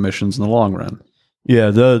saving emissions in the long run. Yeah,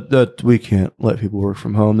 that we can't let people work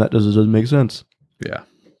from home. That doesn't make sense. Yeah.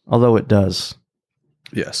 Although it does.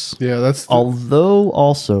 Yes. Yeah, that's. Although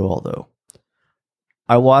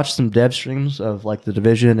I watched some dev streams of like the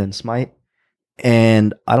Division and Smite,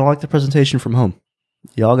 and I don't like the presentation from home.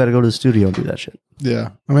 Y'all got to go to the studio and do that shit. Yeah.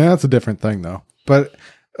 I mean, that's a different thing, though. But.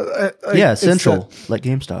 Yeah, it's Central, like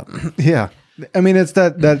GameStop. Yeah. I mean, it's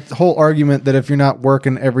that whole argument that if you're not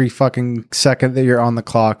working every fucking second that you're on the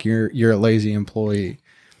clock, you're a lazy employee.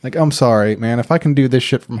 Like, I'm sorry, man. If I can do this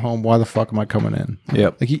shit from home, why the fuck am I coming in?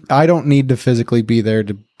 Yep. Like, I don't need to physically be there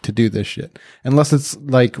to do this shit. Unless it's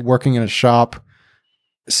like working in a shop,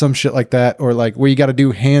 some shit like that, or like where you got to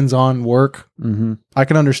do hands-on work. Mm-hmm. I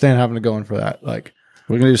can understand having to go in for that. Like,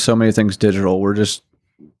 We're going to do so many things digital.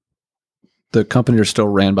 The companies are still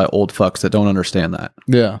ran by old fucks that don't understand that.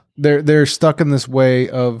 yeah, they're stuck in this way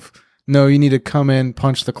of, no, you need to come in,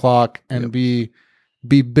 punch the clock, and be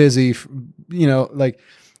busy. You know, like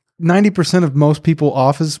 90% of most people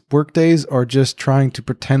office work days are just trying to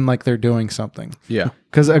pretend like they're doing something. Yeah.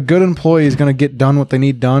 Because a good employee is going to get done what they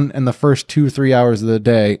need done in the first 2-3 hours of the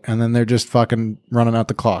day, and then they're just fucking running out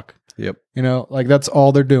the clock. Yep. You know, like that's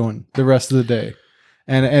all they're doing the rest of the day,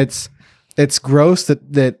 and it's gross that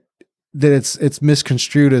it's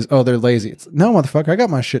misconstrued as, oh, they're lazy. It's, no, motherfucker, I got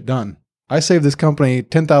my shit done. I saved this company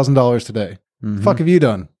 $10,000 today. Mhm. Fuck have you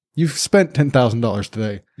done? You've spent $10,000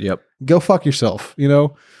 today. Yep. Go fuck yourself. You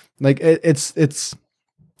know, like it's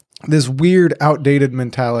this weird, outdated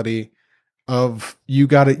mentality of you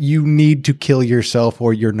need to kill yourself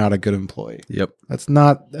or you're not a good employee. Yep. That's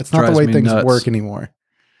not the Drives way me things nuts. work anymore.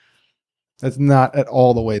 That's not at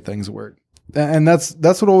all the way things work. And that's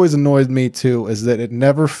what always annoys me too, is that it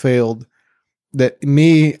never failed that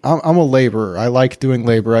I'm a laborer. I like doing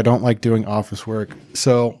labor. I don't like doing office work.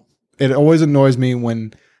 So it always annoys me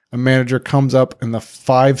when a manager comes up in the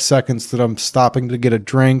 5 seconds that I'm stopping to get a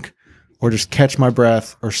drink or just catch my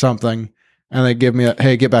breath or something, and they give me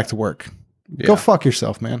hey, get back to work. Yeah. Go fuck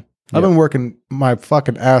yourself, man. I've Yep. been working my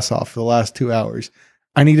fucking ass off for the last 2 hours.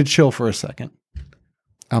 I need to chill for a second.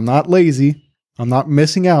 I'm not lazy. I'm not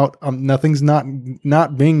missing out. Nothing's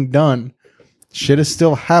not being done. Shit is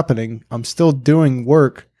still happening. I'm still doing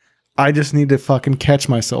work. I just need to fucking catch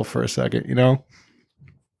myself for a second, you know?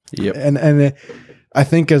 Yep. And I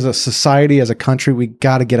think as a society, as a country, we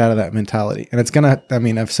got to get out of that mentality. And it's going to, I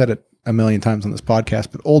mean, I've said it a million times on this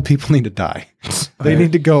podcast, but old people need to die. They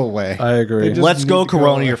need to go away. I agree. They just Let's need go, to go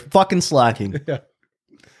Corona. away. You're fucking slacking. Yeah.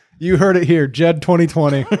 You heard it here. Jed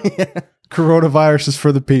 2020. Coronavirus is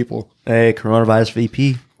for the people. Hey, coronavirus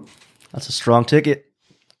VP. That's a strong ticket.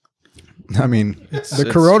 I mean, the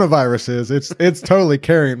coronavirus is. It's totally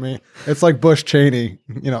carrying me. It's like Bush Cheney.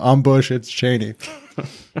 You know, I'm Bush, it's Cheney.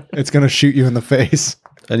 It's going to shoot you in the face.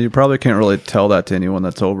 And you probably can't really tell that to anyone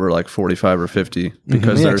that's over like 45 or 50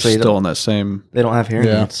 because Yeah, they're actually, still in that same. They don't have hearing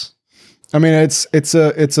Yeah. aids. I mean,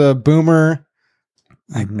 it's a boomer.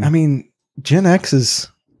 I mean, Gen X is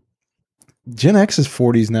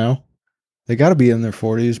 40s now. They got to be in their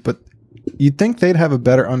 40s, but you'd think they'd have a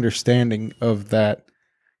better understanding of that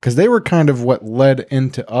because they were kind of what led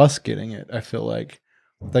into us getting it. I feel like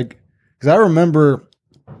because I remember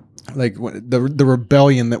like the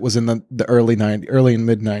rebellion that was in the early and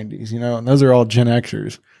mid 90s, you know, and those are all Gen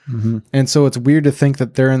Xers. Mm-hmm. And so it's weird to think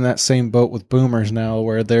that they're in that same boat with boomers now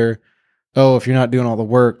where they're, oh, if you're not doing all the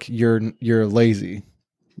work, you're lazy.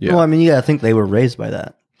 Yeah. Well, I mean, you gotta think they were raised by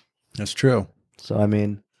that. That's true. So, I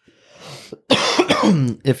mean,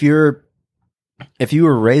 if you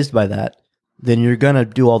were raised by that, then you're gonna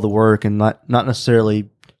do all the work and not necessarily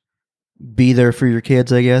be there for your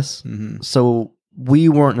kids, I guess. Mm-hmm. So we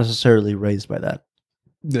weren't necessarily raised by that.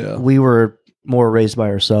 Yeah. We were more raised by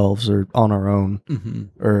ourselves or on our own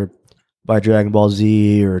Mm-hmm. or by Dragon Ball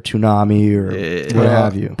Z or Toonami or what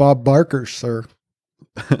have you. Bob Barker, sir.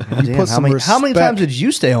 Damn, put how some many respect- times did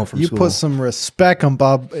you stay home from You school? put some respect on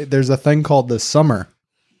Bob. There's a thing called the summer.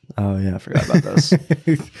 Oh yeah, I forgot about those.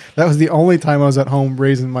 That was the only time I was at home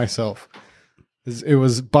raising myself. It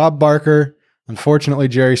was Bob Barker. Unfortunately,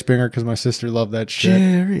 Jerry Springer, because my sister loved that shit.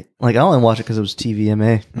 Jerry. Like, I only watched it because it was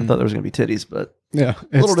TVMA. I thought there was going to be titties, but Yeah.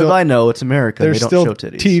 little did I know it's America. They There's don't still show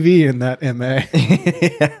titties. TV in that MA.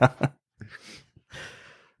 Yeah.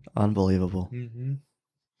 Unbelievable. Mm-hmm.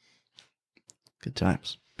 Good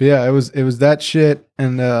times. But yeah, it was that shit.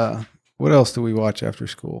 And what else do we watch after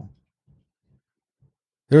school?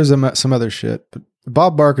 There was some other shit, but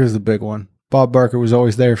Bob Barker is the big one. Bob Barker was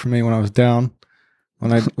always there for me when I was down.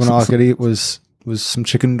 When all I could eat was some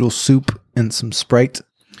chicken noodle soup and some Sprite.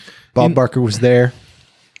 Bob Barker was there.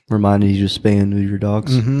 Reminded you to spay and neuter your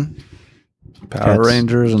dogs. Mm-hmm. Power Cats.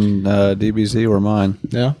 Rangers and DBZ were mine.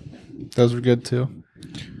 Yeah, those were good too.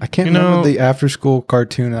 I can't You remember know- the after school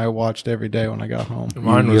cartoon I watched every day when I got home.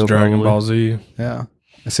 Mine was Yu-Gi-Oh, Dragon probably. Ball Z. Yeah.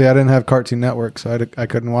 See, I didn't have Cartoon Network, so I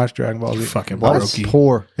couldn't watch Dragon Ball Z. Fucking I was brokey.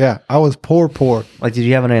 poor. Yeah, I was poor. Like, did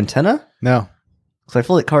you have an antenna? No. Because I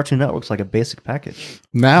feel like Cartoon Network's like a basic package.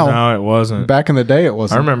 Now, No, it wasn't. back in the day, it I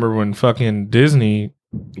wasn't. remember when fucking Disney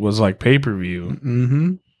was like pay per view.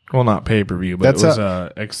 Mm-hmm. Well, not pay per view, but That's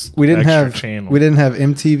it was we didn't extra have channel. we didn't have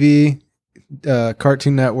MTV,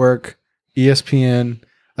 Cartoon Network, ESPN.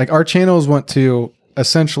 Like our channels went to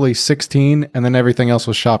essentially 16, and then everything else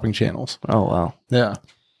was shopping channels. Oh, wow. Yeah,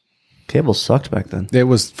 Cable sucked back then. it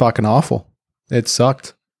was fucking awful. It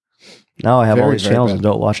sucked Now I have all Very, these very channels bad. and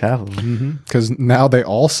don't watch half of them. because now they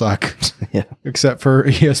all suck, Yeah. except for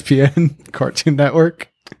ESPN, Cartoon Network.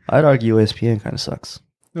 I'd argue ESPN kind of sucks.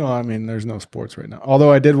 No, I mean there's no sports right now.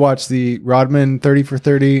 Although I did watch the Rodman 30 for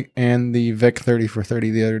 30 and the Vic 30 for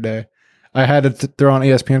 30 the other day. I had to throw on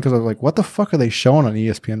ESPN because I was like, what the fuck are they showing on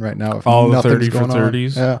ESPN right now? If All the nothing's 30 for going on?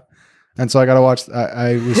 30s? Yeah. And so I got to watch.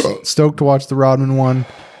 I was stoked to watch the Rodman one,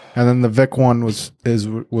 and then the Vic one was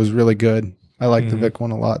really good. I like the Vic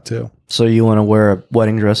one a lot too. So you want to wear a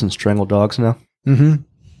wedding dress and strangle dogs now? Mm-hmm.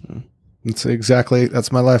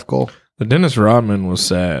 That's my life goal. The Dennis Rodman was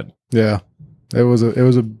sad. Yeah. It was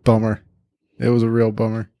a bummer. It was a real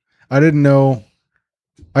bummer. I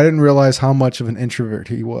didn't realize how much of an introvert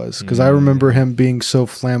he was because I remember him being so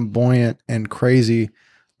flamboyant and crazy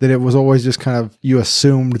that it was always just kind of, you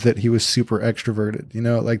assumed that he was super extroverted, you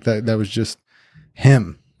know, like that was just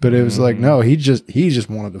him. But it was like, no, he just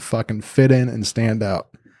wanted to fucking fit in and stand out.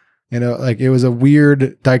 You know, like it was a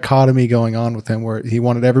weird dichotomy going on with him where he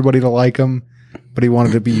wanted everybody to like him, but he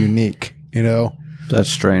wanted to be unique, you know? That's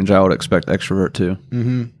strange. I would expect extrovert too.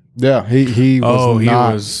 Mm-hmm. Yeah, he was He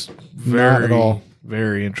not. was not very, at all.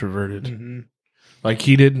 very introverted. Mm-hmm. Like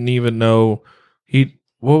he didn't even know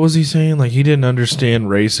what was he saying? Like he didn't understand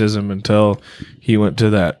racism until he went to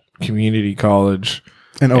that community college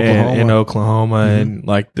In Oklahoma. in Oklahoma, and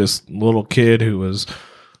like this little kid who was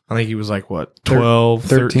I think he was like, what, 12,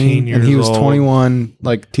 13 years old. and he was 21,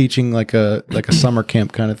 like teaching like a summer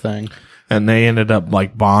camp kind of thing. And they ended up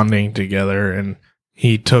like bonding together, and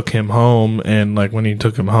he took him home. And like when he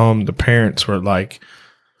took him home, the parents were like,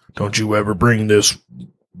 don't you ever bring this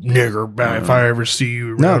nigger back if I ever see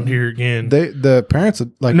you around here again. The parents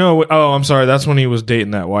like no. Oh, I'm sorry. That's when he was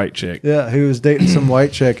dating that white chick. Yeah, he was dating some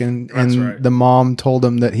white chick, and right. the mom told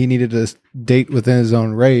him that he needed to date within his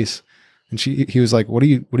own race, and he was like, "What are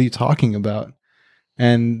you talking about?"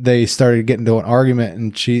 And they started getting into an argument,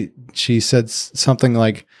 and she said something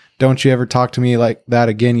like, "Don't you ever talk to me like that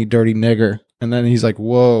again, you dirty nigger." And then he's like,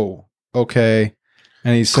 "Whoa, okay."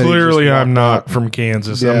 And he said, clearly, I'm not out. from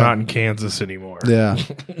Kansas. Yeah. I'm not in Kansas anymore. Yeah,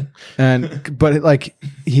 but like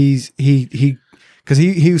he because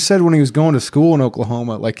he said when he was going to school in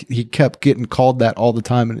Oklahoma, like he kept getting called that all the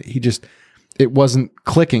time, and it wasn't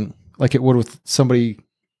clicking like it would with somebody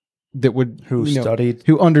that would Who studied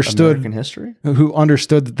who understood American history, who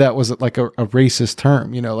understood that was like a racist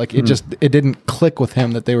term, like it didn't click with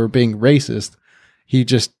him that they were being racist. He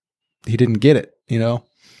didn't get it,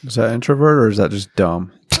 Is that introvert or is that just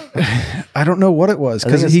dumb? I don't know what it was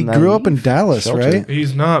because he grew up in Dallas, sheltered. right?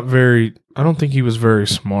 He's not very. I don't think he was very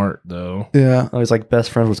smart though. Yeah. Oh, he's like best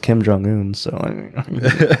friends with Kim Jong Un. So I mean,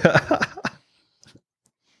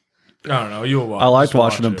 I don't know. You'll watch. I liked just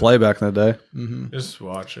watch watching him it. play back in the day. Mm-hmm. Just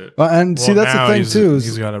watch it. And see, that's the now thing too.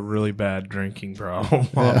 He's got a really bad drinking problem,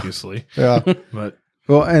 obviously. Yeah. But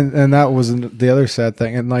Well, and that was the other sad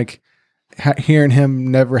thing, and like hearing him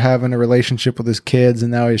never having a relationship with his kids,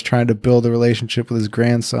 and now he's trying to build a relationship with his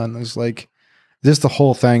grandson. It's like just the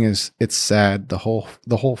whole thing it's sad the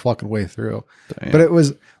whole fucking way through. Damn. But it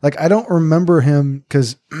was like I don't remember him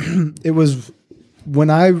because it was when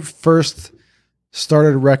I first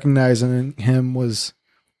started recognizing him was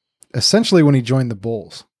essentially when he joined the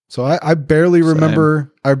Bulls. So I barely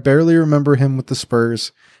remember. I barely remember him with the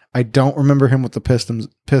Spurs. I don't remember him with the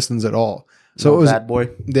Pistons at all. So no it was bad boy.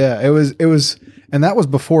 Yeah, it was, and that was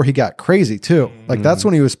before he got crazy too. Like that's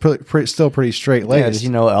when he was still pretty straight Yeah, laced.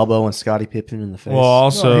 did elbowing Scottie Pippen in the face? well,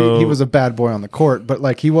 also he was a bad boy on the court, but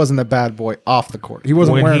like he wasn't a bad boy off the court. He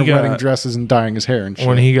wasn't When wearing he got- wedding dresses and dyeing his hair and shit.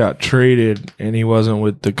 when he got traded and he wasn't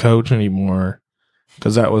with the coach anymore,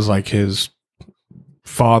 because that was like his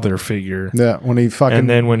father figure. Yeah, when he fucking And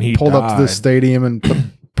then when he pulled up to the died- stadium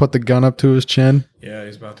and put the gun up to his chin. Yeah,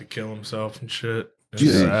 he's about to kill himself and shit. It's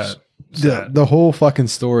Jeez. sad. Yeah, Sad. the whole fucking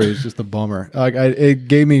story is just a bummer. Like it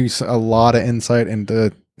gave me a lot of insight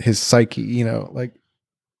into his psyche. Like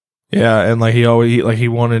Yeah, and like he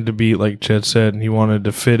wanted to be, like Chet said, and he wanted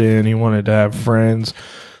to fit in. He wanted to have friends.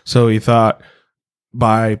 So he thought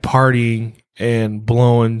by partying and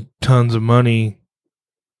blowing tons of money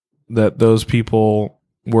that those people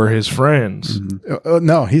were his friends. Mhm.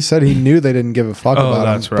 no, he said he knew they didn't give a fuck Oh, about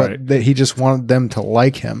that's him, right. but that he just wanted them to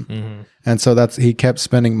like him. Mm-hmm. And so he kept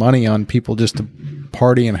spending money on people just to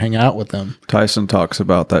party and hang out with them. Tyson talks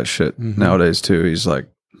about that shit nowadays too. He's like,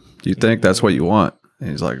 "You think that's what you want?"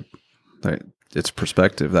 And he's like, "It's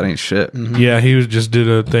perspective. That ain't shit." Mhm. Yeah, he just did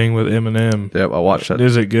a thing with Eminem. Yep, I watched that.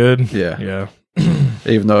 Is it good? Yeah. Yeah.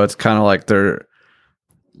 Even though it's kind of like they're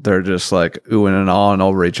just like oohing and awing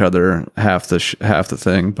over each other half the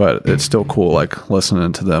thing, but it's still cool like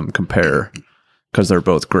listening to them compare because they're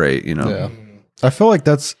both great. Yeah. I feel like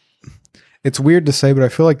it's weird to say, but I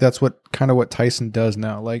feel like that's what Tyson does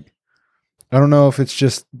now. Like, I don't know if it's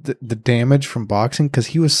just the damage from boxing, because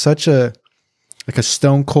he was such a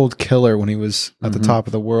stone cold killer when he was at the top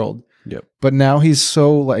of the world. Yep. But now he's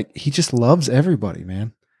so like, he just loves everybody,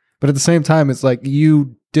 man. But at the same time, it's like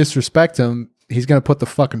you disrespect him, he's going to put the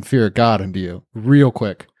fucking fear of God into you real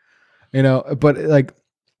quick, but like,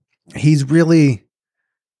 he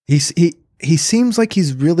seems like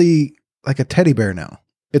he's really like a teddy bear now.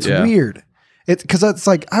 It's weird. Because it's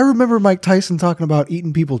like, I remember Mike Tyson talking about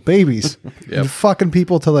eating people's babies and fucking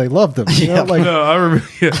people till they loved them. Like, No, I remember.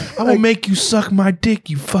 Yeah. I will make you suck my dick,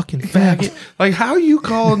 you fucking faggot. Like, how you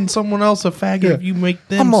calling someone else a faggot if you make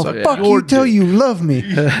them I'm suck gonna fuck your you till dick? you love me.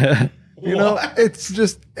 It's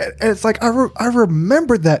just, it's like, I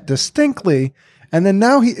remember that distinctly. And then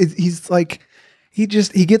now he's like, he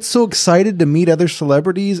gets so excited to meet other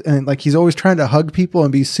celebrities, and like, he's always trying to hug people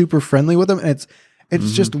and be super friendly with them. And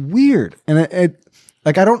it's just weird. And it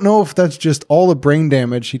like, I don't know if that's just all the brain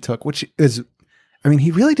damage he took, which is, I mean,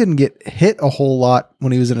 he really didn't get hit a whole lot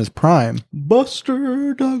when he was in his prime.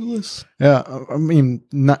 Buster Douglas. Yeah. I mean,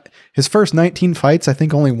 not his first 19 fights, I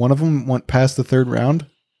think only one of them went past the third round.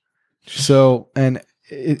 So, and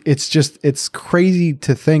it's crazy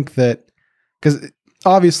to think that, because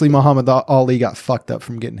obviously Muhammad Ali got fucked up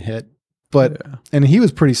from getting hit, but, and he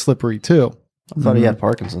was pretty slippery too. I thought he had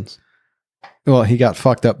Parkinson's. Well, he got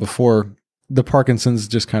fucked up before the Parkinson's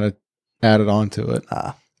just kind of added on to it.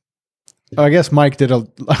 I guess Mike did a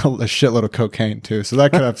shitload of cocaine too, so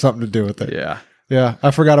that could have something to do with it. Yeah. Yeah,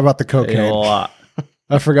 I forgot about the A cocaine. lot.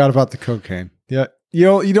 I forgot about the cocaine. Yeah,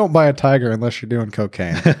 you don't buy a tiger unless you're doing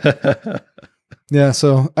cocaine. Yeah,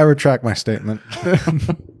 so I retract my statement.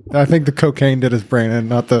 I think the cocaine did his brain in,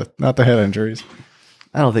 not the head injuries.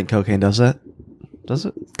 I don't think cocaine does that. Does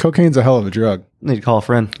it? Cocaine's a hell of a drug. Need to call a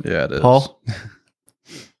friend. Yeah, it is. Paul?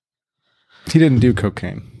 He didn't do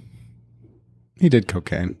cocaine. He did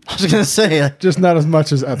cocaine, I was going to say. just not as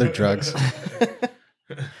much as other drugs.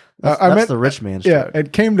 That's the rich man's Yeah,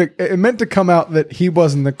 drug. it meant to come out that he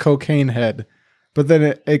wasn't the cocaine head, but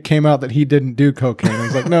then it came out that he didn't do cocaine. I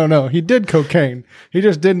was like, no, he did cocaine. He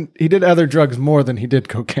just didn't. He did other drugs more than he did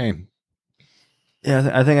cocaine. Yeah,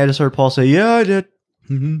 I think I just heard Paul say, yeah, I did.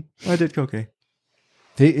 Mm-hmm. I did cocaine.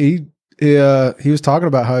 He was talking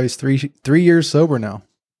about how he's 3 years sober now.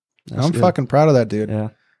 That's I'm good. fucking proud of that dude. Yeah.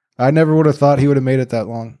 I never would have thought he would have made it that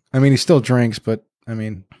long. I mean, he still drinks, but I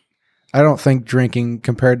mean, I don't think drinking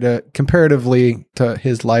comparatively to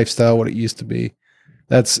his lifestyle, what it used to be,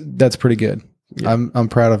 that's pretty good. Yeah. I'm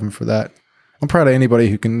proud of him for that. I'm proud of anybody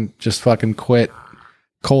who can just fucking quit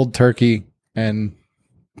cold turkey and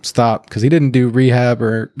stop, because he didn't do rehab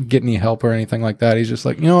or get any help or anything like that. He's just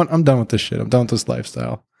like, you know what? I'm done with this shit. I'm done with this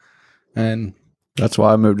lifestyle. And That's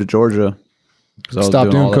why I moved to Georgia. 'Cause I was stop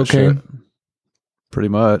doing all that cocaine. shit. Pretty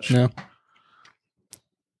much. Yeah.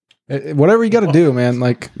 Whatever you got to do, man.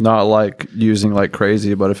 Like, Not like using like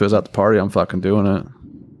crazy, but if it was at the party, I'm fucking doing it.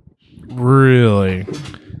 Really?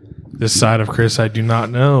 This side of Chris, I do not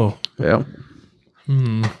know. Yeah.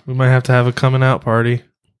 We might have to have a coming out party.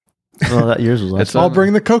 Well, that yours was last It's I'll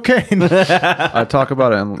bring the cocaine. I talk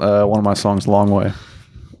about it in one of my songs, Long Way.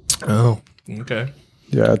 Oh, okay.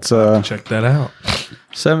 Yeah, it's Check that out.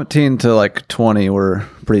 17 to like 20 were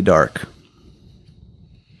pretty dark.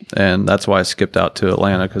 And that's why I skipped out to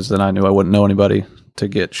Atlanta, because then I knew I wouldn't know anybody to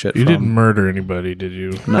get shit You from. didn't murder anybody, did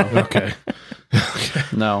you? No. Okay.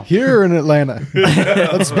 No. Here in Atlanta.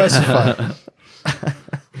 Let's specify.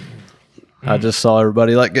 I just saw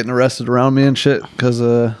everybody like getting arrested around me and shit because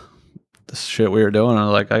of this shit we were doing. And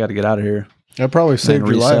I'm like, I got to get out of here. I probably saved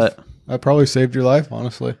your reset. life. I probably saved your life,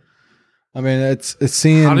 honestly. I mean, it's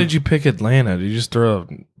seeing. How did you pick Atlanta? Did you just throw a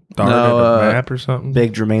dart No, at a map or something?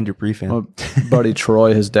 Big Jermaine Dupri fan. My buddy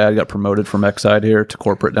Troy, his dad got promoted from Exide here to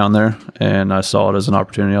corporate down there. And I saw it as an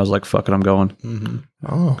opportunity. I was like, fuck it, I'm going.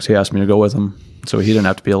 Oh, Because he asked me to go with him. So he didn't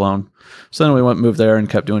have to be alone. So then we moved there and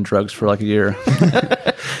kept doing drugs for like a year.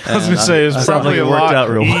 I was gonna say it's sounds probably like it a worked lot out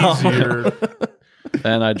real well. easier.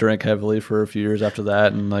 And I drank heavily for a few years after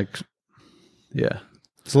that. And like, yeah.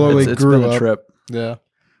 slowly It's grew been a up. trip. Yeah.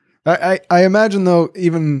 I imagine though,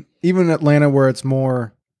 even Atlanta where it's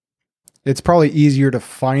more, it's probably easier to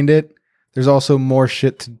find it. There's also more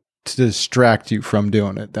shit to distract you from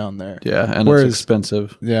doing it down there. Yeah. And Whereas- it's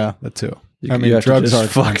expensive. Yeah, that too. You, I mean, you have to drugs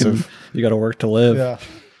just are expensive. You got to work to live. Yeah,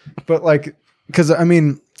 but like, because I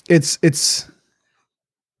mean, it's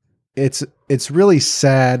really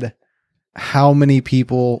sad how many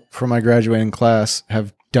people from my graduating class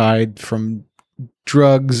have died from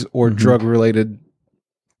drugs or drug related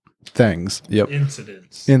things, Yep.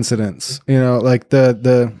 Incidents. You know, like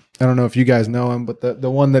the I don't know if you guys know him, but the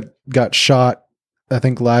one that got shot, I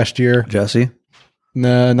think last year. Jesse.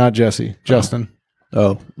 Nah, not Jesse. Justin.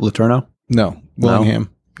 Oh, Laterno. No, Willingham.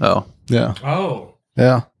 Oh, Yeah, Oh,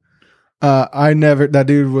 yeah. That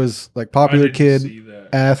dude was like popular kid.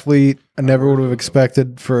 Athlete. I never would have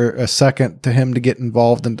expected for a second to him to get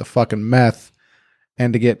involved into fucking meth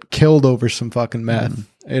and to get killed over some fucking meth.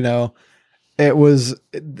 You know, it was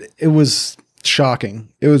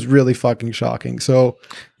shocking. It was really fucking shocking. So,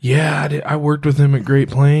 Yeah, I worked with him at Great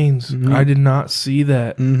Plains. Mhm. I did not see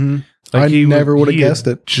that. I he never would have he had guessed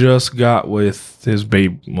it. Just got with his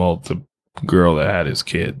baby, well, the girl that had his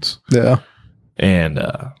kids. Yeah. And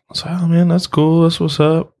I was like, oh man, that's cool. That's what's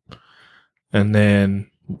up. And then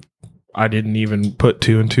I didn't even put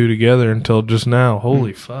 2 and 2 together until just now.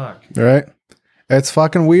 Holy fuck. Right. It's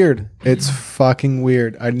fucking weird. It's fucking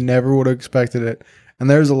weird. I never would have expected it. And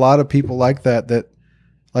there's a lot of people like that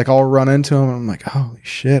like I'll run into them and I'm like, holy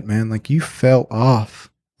shit, man. Like you fell off.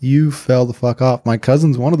 You fell the fuck off. My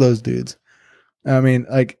cousin's one of those dudes. I mean,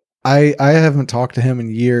 like I haven't talked to him in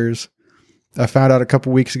years. I found out a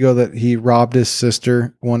couple weeks ago that he robbed his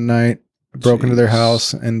sister one night, broke into their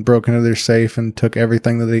house and broke into their safe and took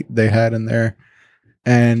everything that they had in there.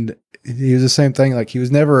 And he was the same thing. Like he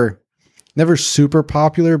was never super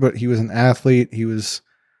popular, but he was an athlete. He was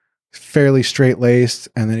fairly straight laced,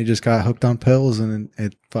 and then he just got hooked on pills and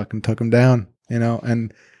it fucking took him down. you know.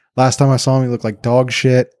 And last time I saw him, he looked like dog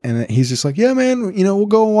shit. And he's just like, yeah, man, you know, we'll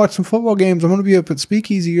go and watch some football games. I'm going to be up at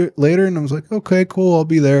Speakeasy later. And I was like, okay, cool. I'll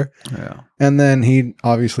be there. Yeah. And then he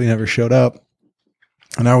obviously never showed up.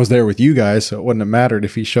 And I was there with you guys, so it wouldn't have mattered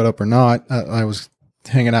if he showed up or not. I was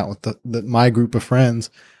hanging out with my group of friends.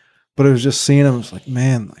 But it was just seeing him. I was like,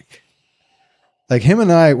 man, like him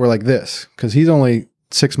and I were like this, because he's only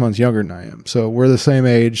 6 months younger than I am. So we're the same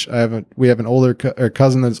age. We have an older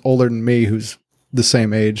cousin that's older than me who's the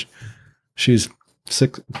same age. She's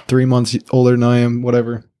 3 months older than I am,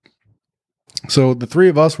 whatever. So the three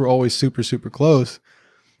of us were always super, super close.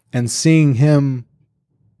 And seeing him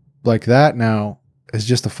like that now is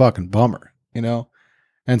just a fucking bummer, you know?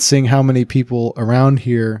 And seeing how many people around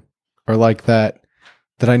here are like that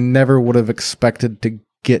I never would have expected to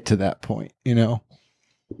get to that point, you know?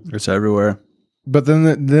 It's everywhere. But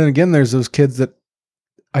then again, there's those kids that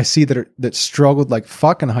I see that struggled like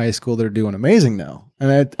fuck in high school that are doing amazing now.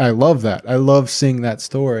 And I love that. I love seeing that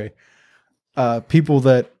story. People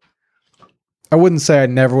that I wouldn't say I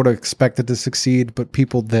never would have expected to succeed, but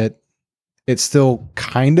people that it still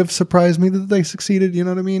kind of surprised me that they succeeded. You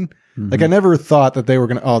know what I mean? Mm-hmm. Like I never thought that they were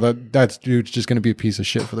going to, that dude's just going to be a piece of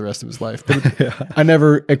shit for the rest of his life. But yeah. I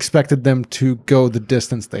never expected them to go the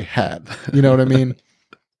distance they had. You know what I mean?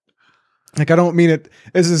 Like, I don't mean it.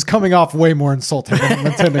 This is coming off way more insulting than I'm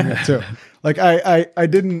intending it to. Like, I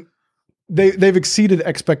didn't. They've exceeded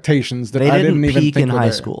expectations that I didn't even peak think in were high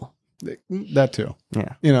there. school. That too.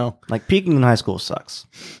 Yeah, you know, like peaking in high school sucks.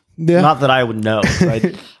 Yeah, not that I would know.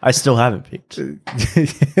 I still haven't peaked.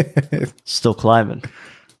 Still climbing.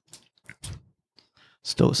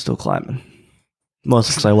 Still climbing.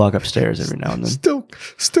 Mostly because I walk upstairs every now and then.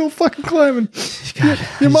 Still fucking climbing. God,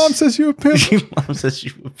 your mom says you a pimp. Your mom says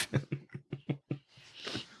you a pimp.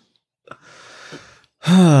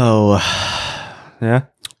 Oh, yeah.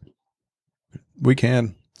 We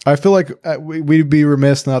can. I feel like we'd be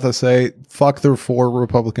remiss not to say fuck the 4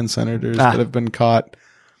 Republican senators that have been caught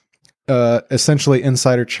essentially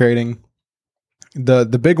insider trading.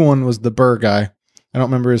 The big one was the Burr guy. I don't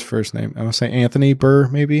remember his first name. I'm going to say Anthony Burr,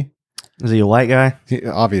 maybe. Is he a white guy?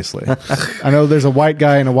 Obviously. I know there's a white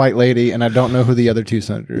guy and a white lady, and I don't know who the other 2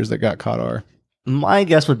 senators that got caught are. My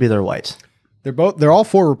guess would be they're white. They're all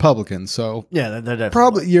 4 Republicans, so yeah, they're definitely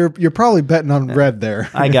probably white. You're probably betting on red there.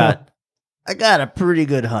 I got a pretty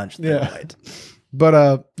good hunch they're white.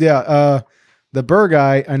 But the Burr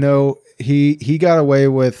guy, I know he got away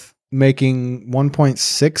with making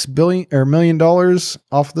 $1.6 million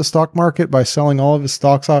off the stock market by selling all of his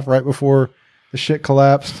stocks off right before the shit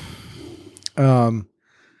collapsed. And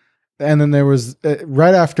then there was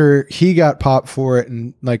right after he got popped for it,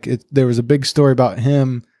 and there was a big story about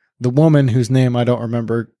him. The woman whose name I don't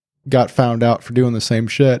remember got found out for doing the same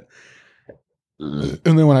shit. And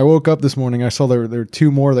then when I woke up this morning, I saw there were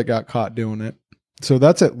 2 more that got caught doing it. So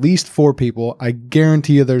that's at least 4 people. I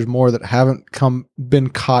guarantee you there's more that haven't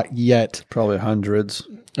been caught yet. Probably hundreds.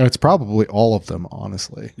 It's probably all of them,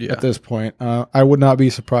 honestly, yeah. At this point. I would not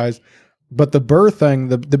be surprised. But the Burr thing,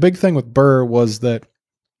 the big thing with Burr was that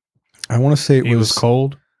I want to say it was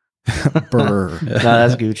cold. Burr. No,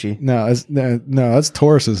 that's Gucci. No, that's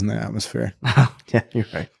Tauruses in the atmosphere. Yeah, you're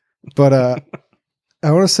right. But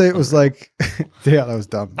I want to say it was like, yeah, that was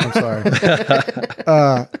dumb. I'm sorry.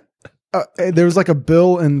 There was like a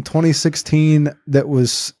bill in 2016 that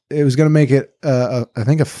was going to make it, I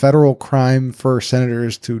think, a federal crime for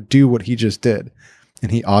senators to do what he just did,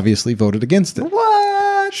 and he obviously voted against it.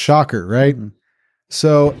 What? Shocker, right? Mm-hmm.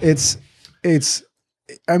 So it's.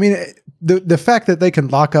 I mean, the fact that they can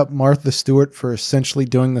lock up Martha Stewart for essentially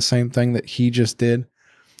doing the same thing that he just did,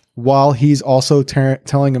 while he's also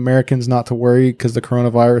telling Americans not to worry because the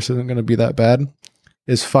coronavirus isn't going to be that bad,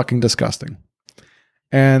 is fucking disgusting.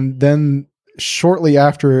 And then shortly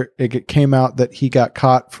after it came out that he got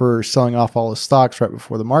caught for selling off all his stocks right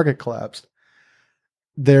before the market collapsed,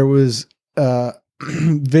 there was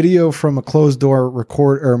video from a closed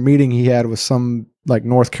door meeting he had with some like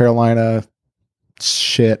North Carolina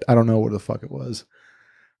shit. I don't know what the fuck it was,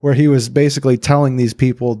 where he was basically telling these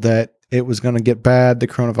people that it was going to get bad. The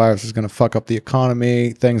coronavirus was going to fuck up the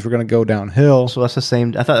economy. Things were going to go downhill. So that's the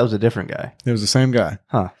same. I thought that was a different guy. It was the same guy.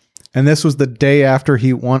 Huh. And this was the day after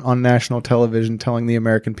he went on national television telling the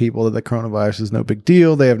American people that the coronavirus is no big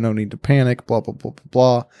deal. They have no need to panic, blah, blah, blah, blah,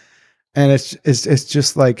 blah. And it's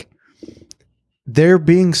just like, they're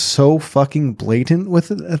being so fucking blatant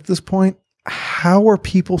with it at this point. How are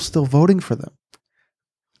people still voting for them?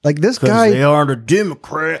 Like, this guy, they aren't a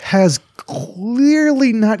Democrat, has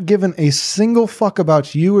clearly not given a single fuck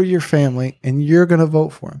about you or your family, and you're going to vote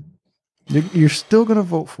for him. You're still going to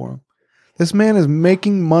vote for him. This man is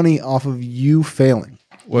making money off of you failing.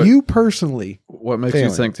 What- You personally. What makes Failing.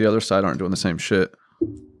 you think the other side aren't doing the same shit?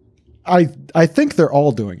 I think they're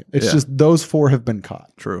all doing it. It's Yeah. just those 4 have been caught.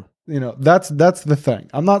 True. That's the thing.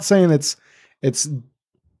 I'm not saying it's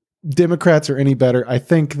Democrats are any better. I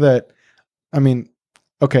think that, I mean,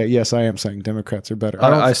 okay, yes, I am saying Democrats are better.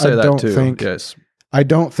 I say that don't too. Think, Yes. I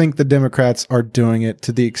don't think the Democrats are doing it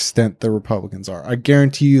to the extent the Republicans are. I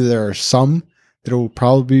guarantee you there are some that will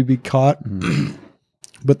probably be caught.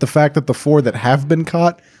 But the fact that the 4 that have been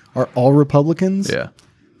caught are all Republicans Yeah.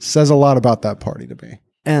 says a lot about that party to me.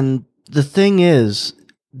 And the thing is,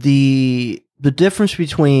 the difference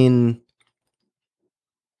between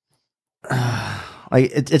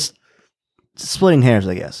it's splitting hairs,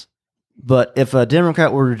 I guess. But if a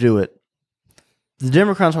Democrat were to do it, the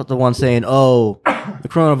Democrats aren't the ones saying, "Oh, the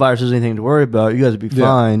coronavirus isn't anything to worry about. You guys will be Yeah.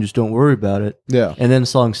 fine. Just don't worry about it." Yeah. And then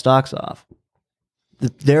selling stocks off.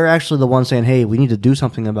 They're actually the ones saying, "Hey, we need to do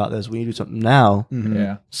something about this. We need to do something now." Mhm.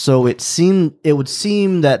 Yeah. So it would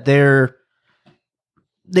seem that they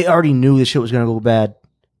already knew this shit was going to go bad.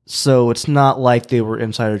 So it's not like they were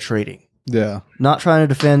insider trading. Yeah. Not trying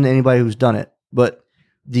to defend anybody who's done it, but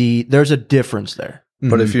there's a difference there.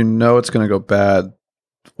 But Mhm. if you know it's going to go bad,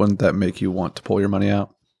 wouldn't that make you want to pull your money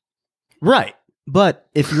out? Right. But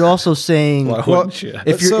if you're also saying Why Well, wouldn't you?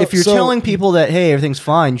 if you're So- telling people that hey, everything's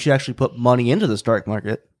fine, you should actually put money into the stock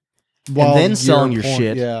market. While then selling your your point-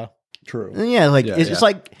 shit. Yeah. True. And yeah, like Yeah, it's, yeah. it's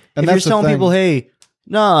like And if you're that's the telling thing. people, hey,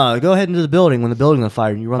 nah, go ahead into the building when the building's on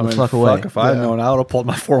fire and you run the fuck away. If I had Yeah. known, I would have pulled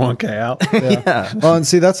my 401k out. Yeah. Well, and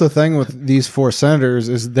see, that's the thing with these 4 senators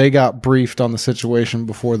is they got briefed on the situation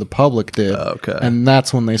before the public did, Okay. and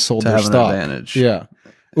that's when they sold To their have an stock. advantage. Yeah.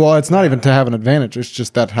 Well, it's not even to have an advantage. It's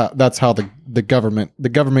just that's how the government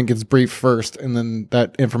gets briefed first, and then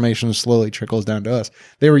that information slowly trickles down to us.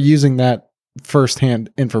 They were using that firsthand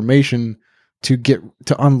information to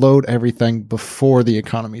unload everything before the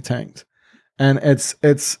economy tanked, and it's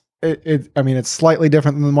I mean, it's slightly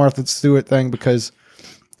different than the Martha Stewart thing because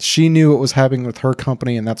she knew what was happening with her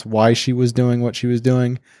company, and that's why she was doing what she was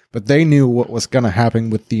doing. But they knew what was going to happen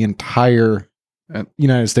with the entire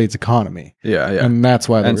United States economy. Yeah, yeah. And that's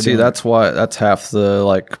why they And were see, doing that's half the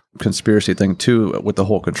like conspiracy thing too with the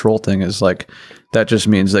whole control thing is like that just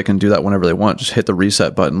means they can do that whenever they want. Just hit the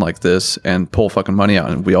reset button like this and pull fucking money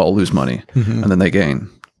out, and we all lose money, and then they gain.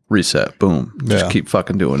 Reset, boom. Just Yeah. keep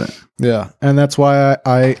fucking doing it. Yeah. And that's why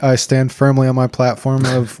I stand firmly on my platform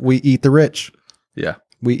of we eat the rich. Yeah.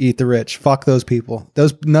 We eat the rich. Fuck those people.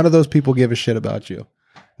 None of those people give a shit about you.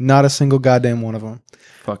 Not a single goddamn one of them.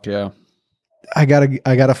 Fuck yeah. I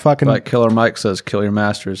gotta fucking Like Killer Mike says, kill your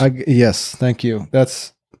masters. yes, thank you.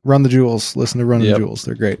 That's Run the Jewels. Listen to Run the Yep. Jewels.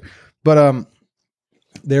 They're great. But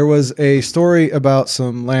there was a story about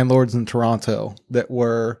some landlords in Toronto that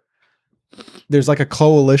were there's like a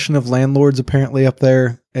coalition of landlords apparently up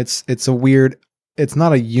there. It's a weird it's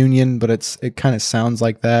not a union, but it kind of sounds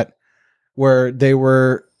like that, where they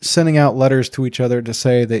were sending out letters to each other to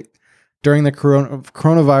say that during the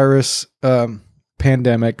coronavirus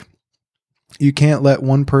pandemic, you can't let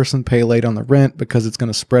one person pay late on the rent because it's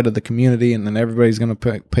going to spread to the community, and then everybody's going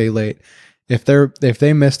to pay late. If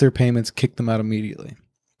they miss their payments, kick them out immediately.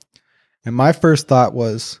 And my first thought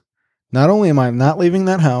was, not only am I not leaving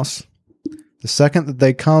that house, the second that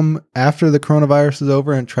they come after the coronavirus is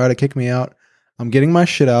over and try to kick me out, I'm getting my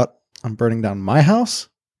shit out. I'm burning down my house.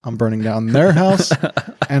 I'm burning down their house,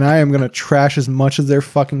 and I am going to trash as much of their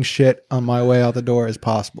fucking shit on my way out the door as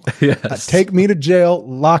possible. Yes. Take me to jail,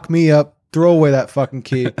 lock me up, throw away that fucking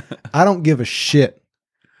key. I don't give a shit.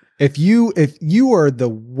 If you are the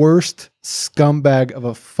worst scumbag of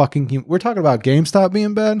a fucking human, we're talking about GameStop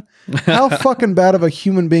being bad. How fucking bad of a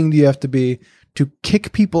human being do you have to be to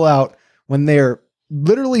kick people out when they're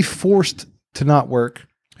literally forced to not work?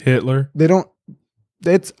 Hitler. They don't.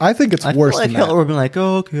 I think it's I worse feel like than Hitler that. would have been like,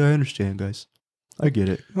 "Oh, okay, I understand, guys. I get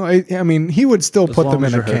it." Well, I mean, he would still As put long them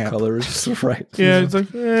as in a your hair camp. color is right. Yeah, it's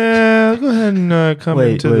like, yeah, go ahead and come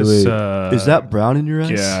into this. Is that brown in your eyes?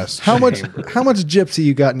 gas? How much chamber. gypsy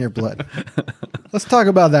you got in your blood? Let's talk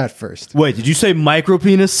about that first. Wait, did you say micro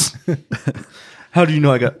penis? How do you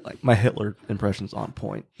know I got like my Hitler impressions on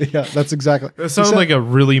point? Yeah, that's exactly. That sounds like a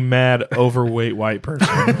really mad, overweight white person.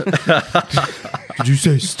 Did you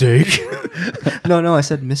say steak? No, I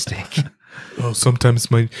said mistake. Oh,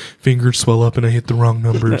 sometimes my fingers swell up and I hit the wrong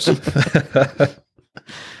numbers.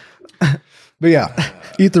 But yeah,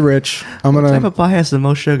 eat the rich. I'm What type gonna. of pie has the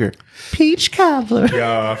most sugar? Peach cobbler.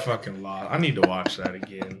 Yeah, I fucking lot. I need to watch that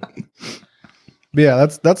again. But yeah,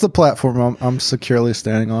 that's the platform I'm securely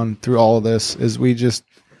standing on through all of this. Is we just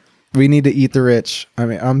We need to eat the rich. I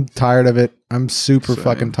mean, I'm tired of it. I'm super Same.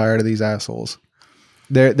 fucking tired of these assholes.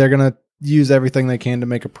 They're gonna use everything they can to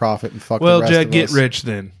make a profit and fuck the Well, rest Jed, of get us. rich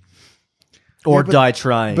then. Or Yeah, but- die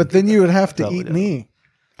trying. But then you would have to Probably eat don't. me.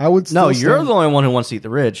 I would. no, Still you're stand- the only one who wants to eat the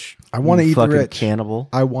rich. I wanna you eat the fucking rich. cannibal.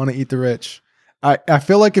 I want to eat the rich. I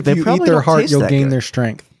feel like if They you eat probably their don't heart, taste you'll that gain good. their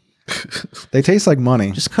strength. They taste like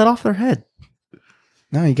money. Just cut off their head.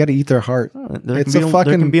 No, you got to eat their heart. Oh, there It's can a be, fucking-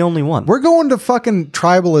 there can be only one. We're going to fucking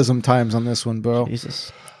tribalism times on this one, bro.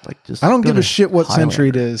 Jesus. Like, just I don't go give a to shit what century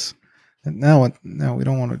it Highlander. is. No, we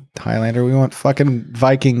don't want a Highlander. We want fucking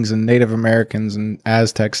Vikings and Native Americans and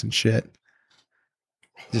Aztecs and shit.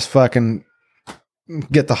 Just fucking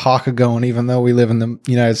get the haka going, even though we live in the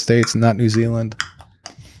United States and not New Zealand.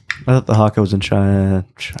 I thought the haka was in China.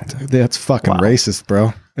 That's fucking Wow. racist,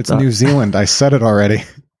 bro. It's That- New Zealand. I said it already.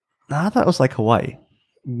 No, I thought it was like Hawaii.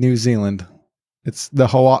 New Zealand. It's the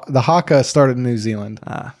haka started in New Zealand.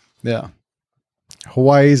 Ah, Yeah.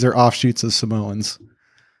 Hawaii's are offshoots of Samoans.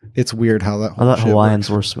 It's weird how that I whole thought shit Hawaiians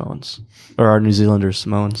works. were Samoans. Or are New Zealanders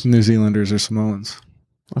Samoans? New Zealanders are Samoans.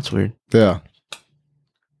 That's weird. Yeah.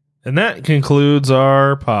 And that concludes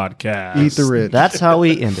our podcast. Eat the rich. That's how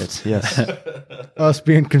we end it. Yes. Us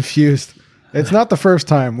being confused. It's not the first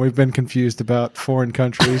time we've been confused about foreign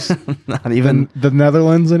countries. Not even. The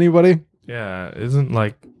Netherlands, anybody? Yeah,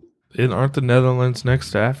 aren't the Netherlands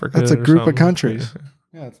next to Africa? That's a or group of something? countries.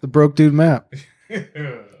 Yeah, it's the broke dude map.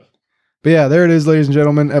 But yeah, there it is, ladies and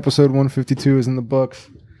gentlemen. Episode 152 is in the books.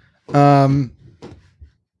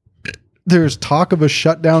 There's talk of a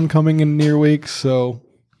shutdown coming in near weeks, so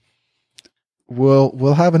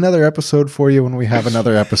we'll have another episode for you when we have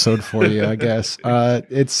another episode for you, I guess.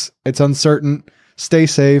 It's uncertain. Stay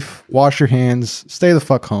safe. Wash your hands. Stay the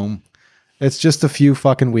fuck home. It's just a few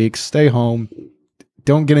fucking weeks. Stay home.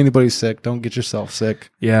 Don't get anybody sick. Don't get yourself sick.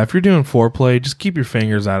 Yeah, if you're doing foreplay, just keep your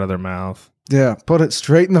fingers out of their mouth. Yeah, put it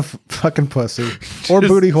straight in the fucking pussy or Just-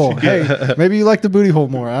 booty hole. yeah. Hey, maybe you like the booty hole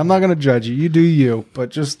more. I'm not gonna judge you. You do you, but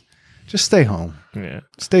just stay home. Yeah.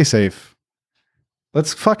 Stay safe.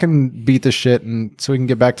 Let's fucking beat the shit, and so we can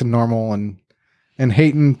get back to normal and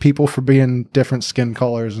hating people for being different skin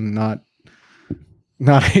colors and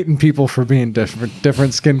not hating people for being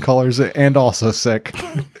different skin colors and also sick.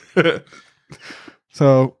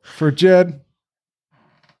 So for Jed,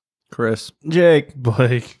 Chris. Jake.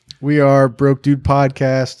 Blake. we are Broke Dude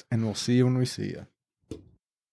Podcast, and we'll see you when we see you.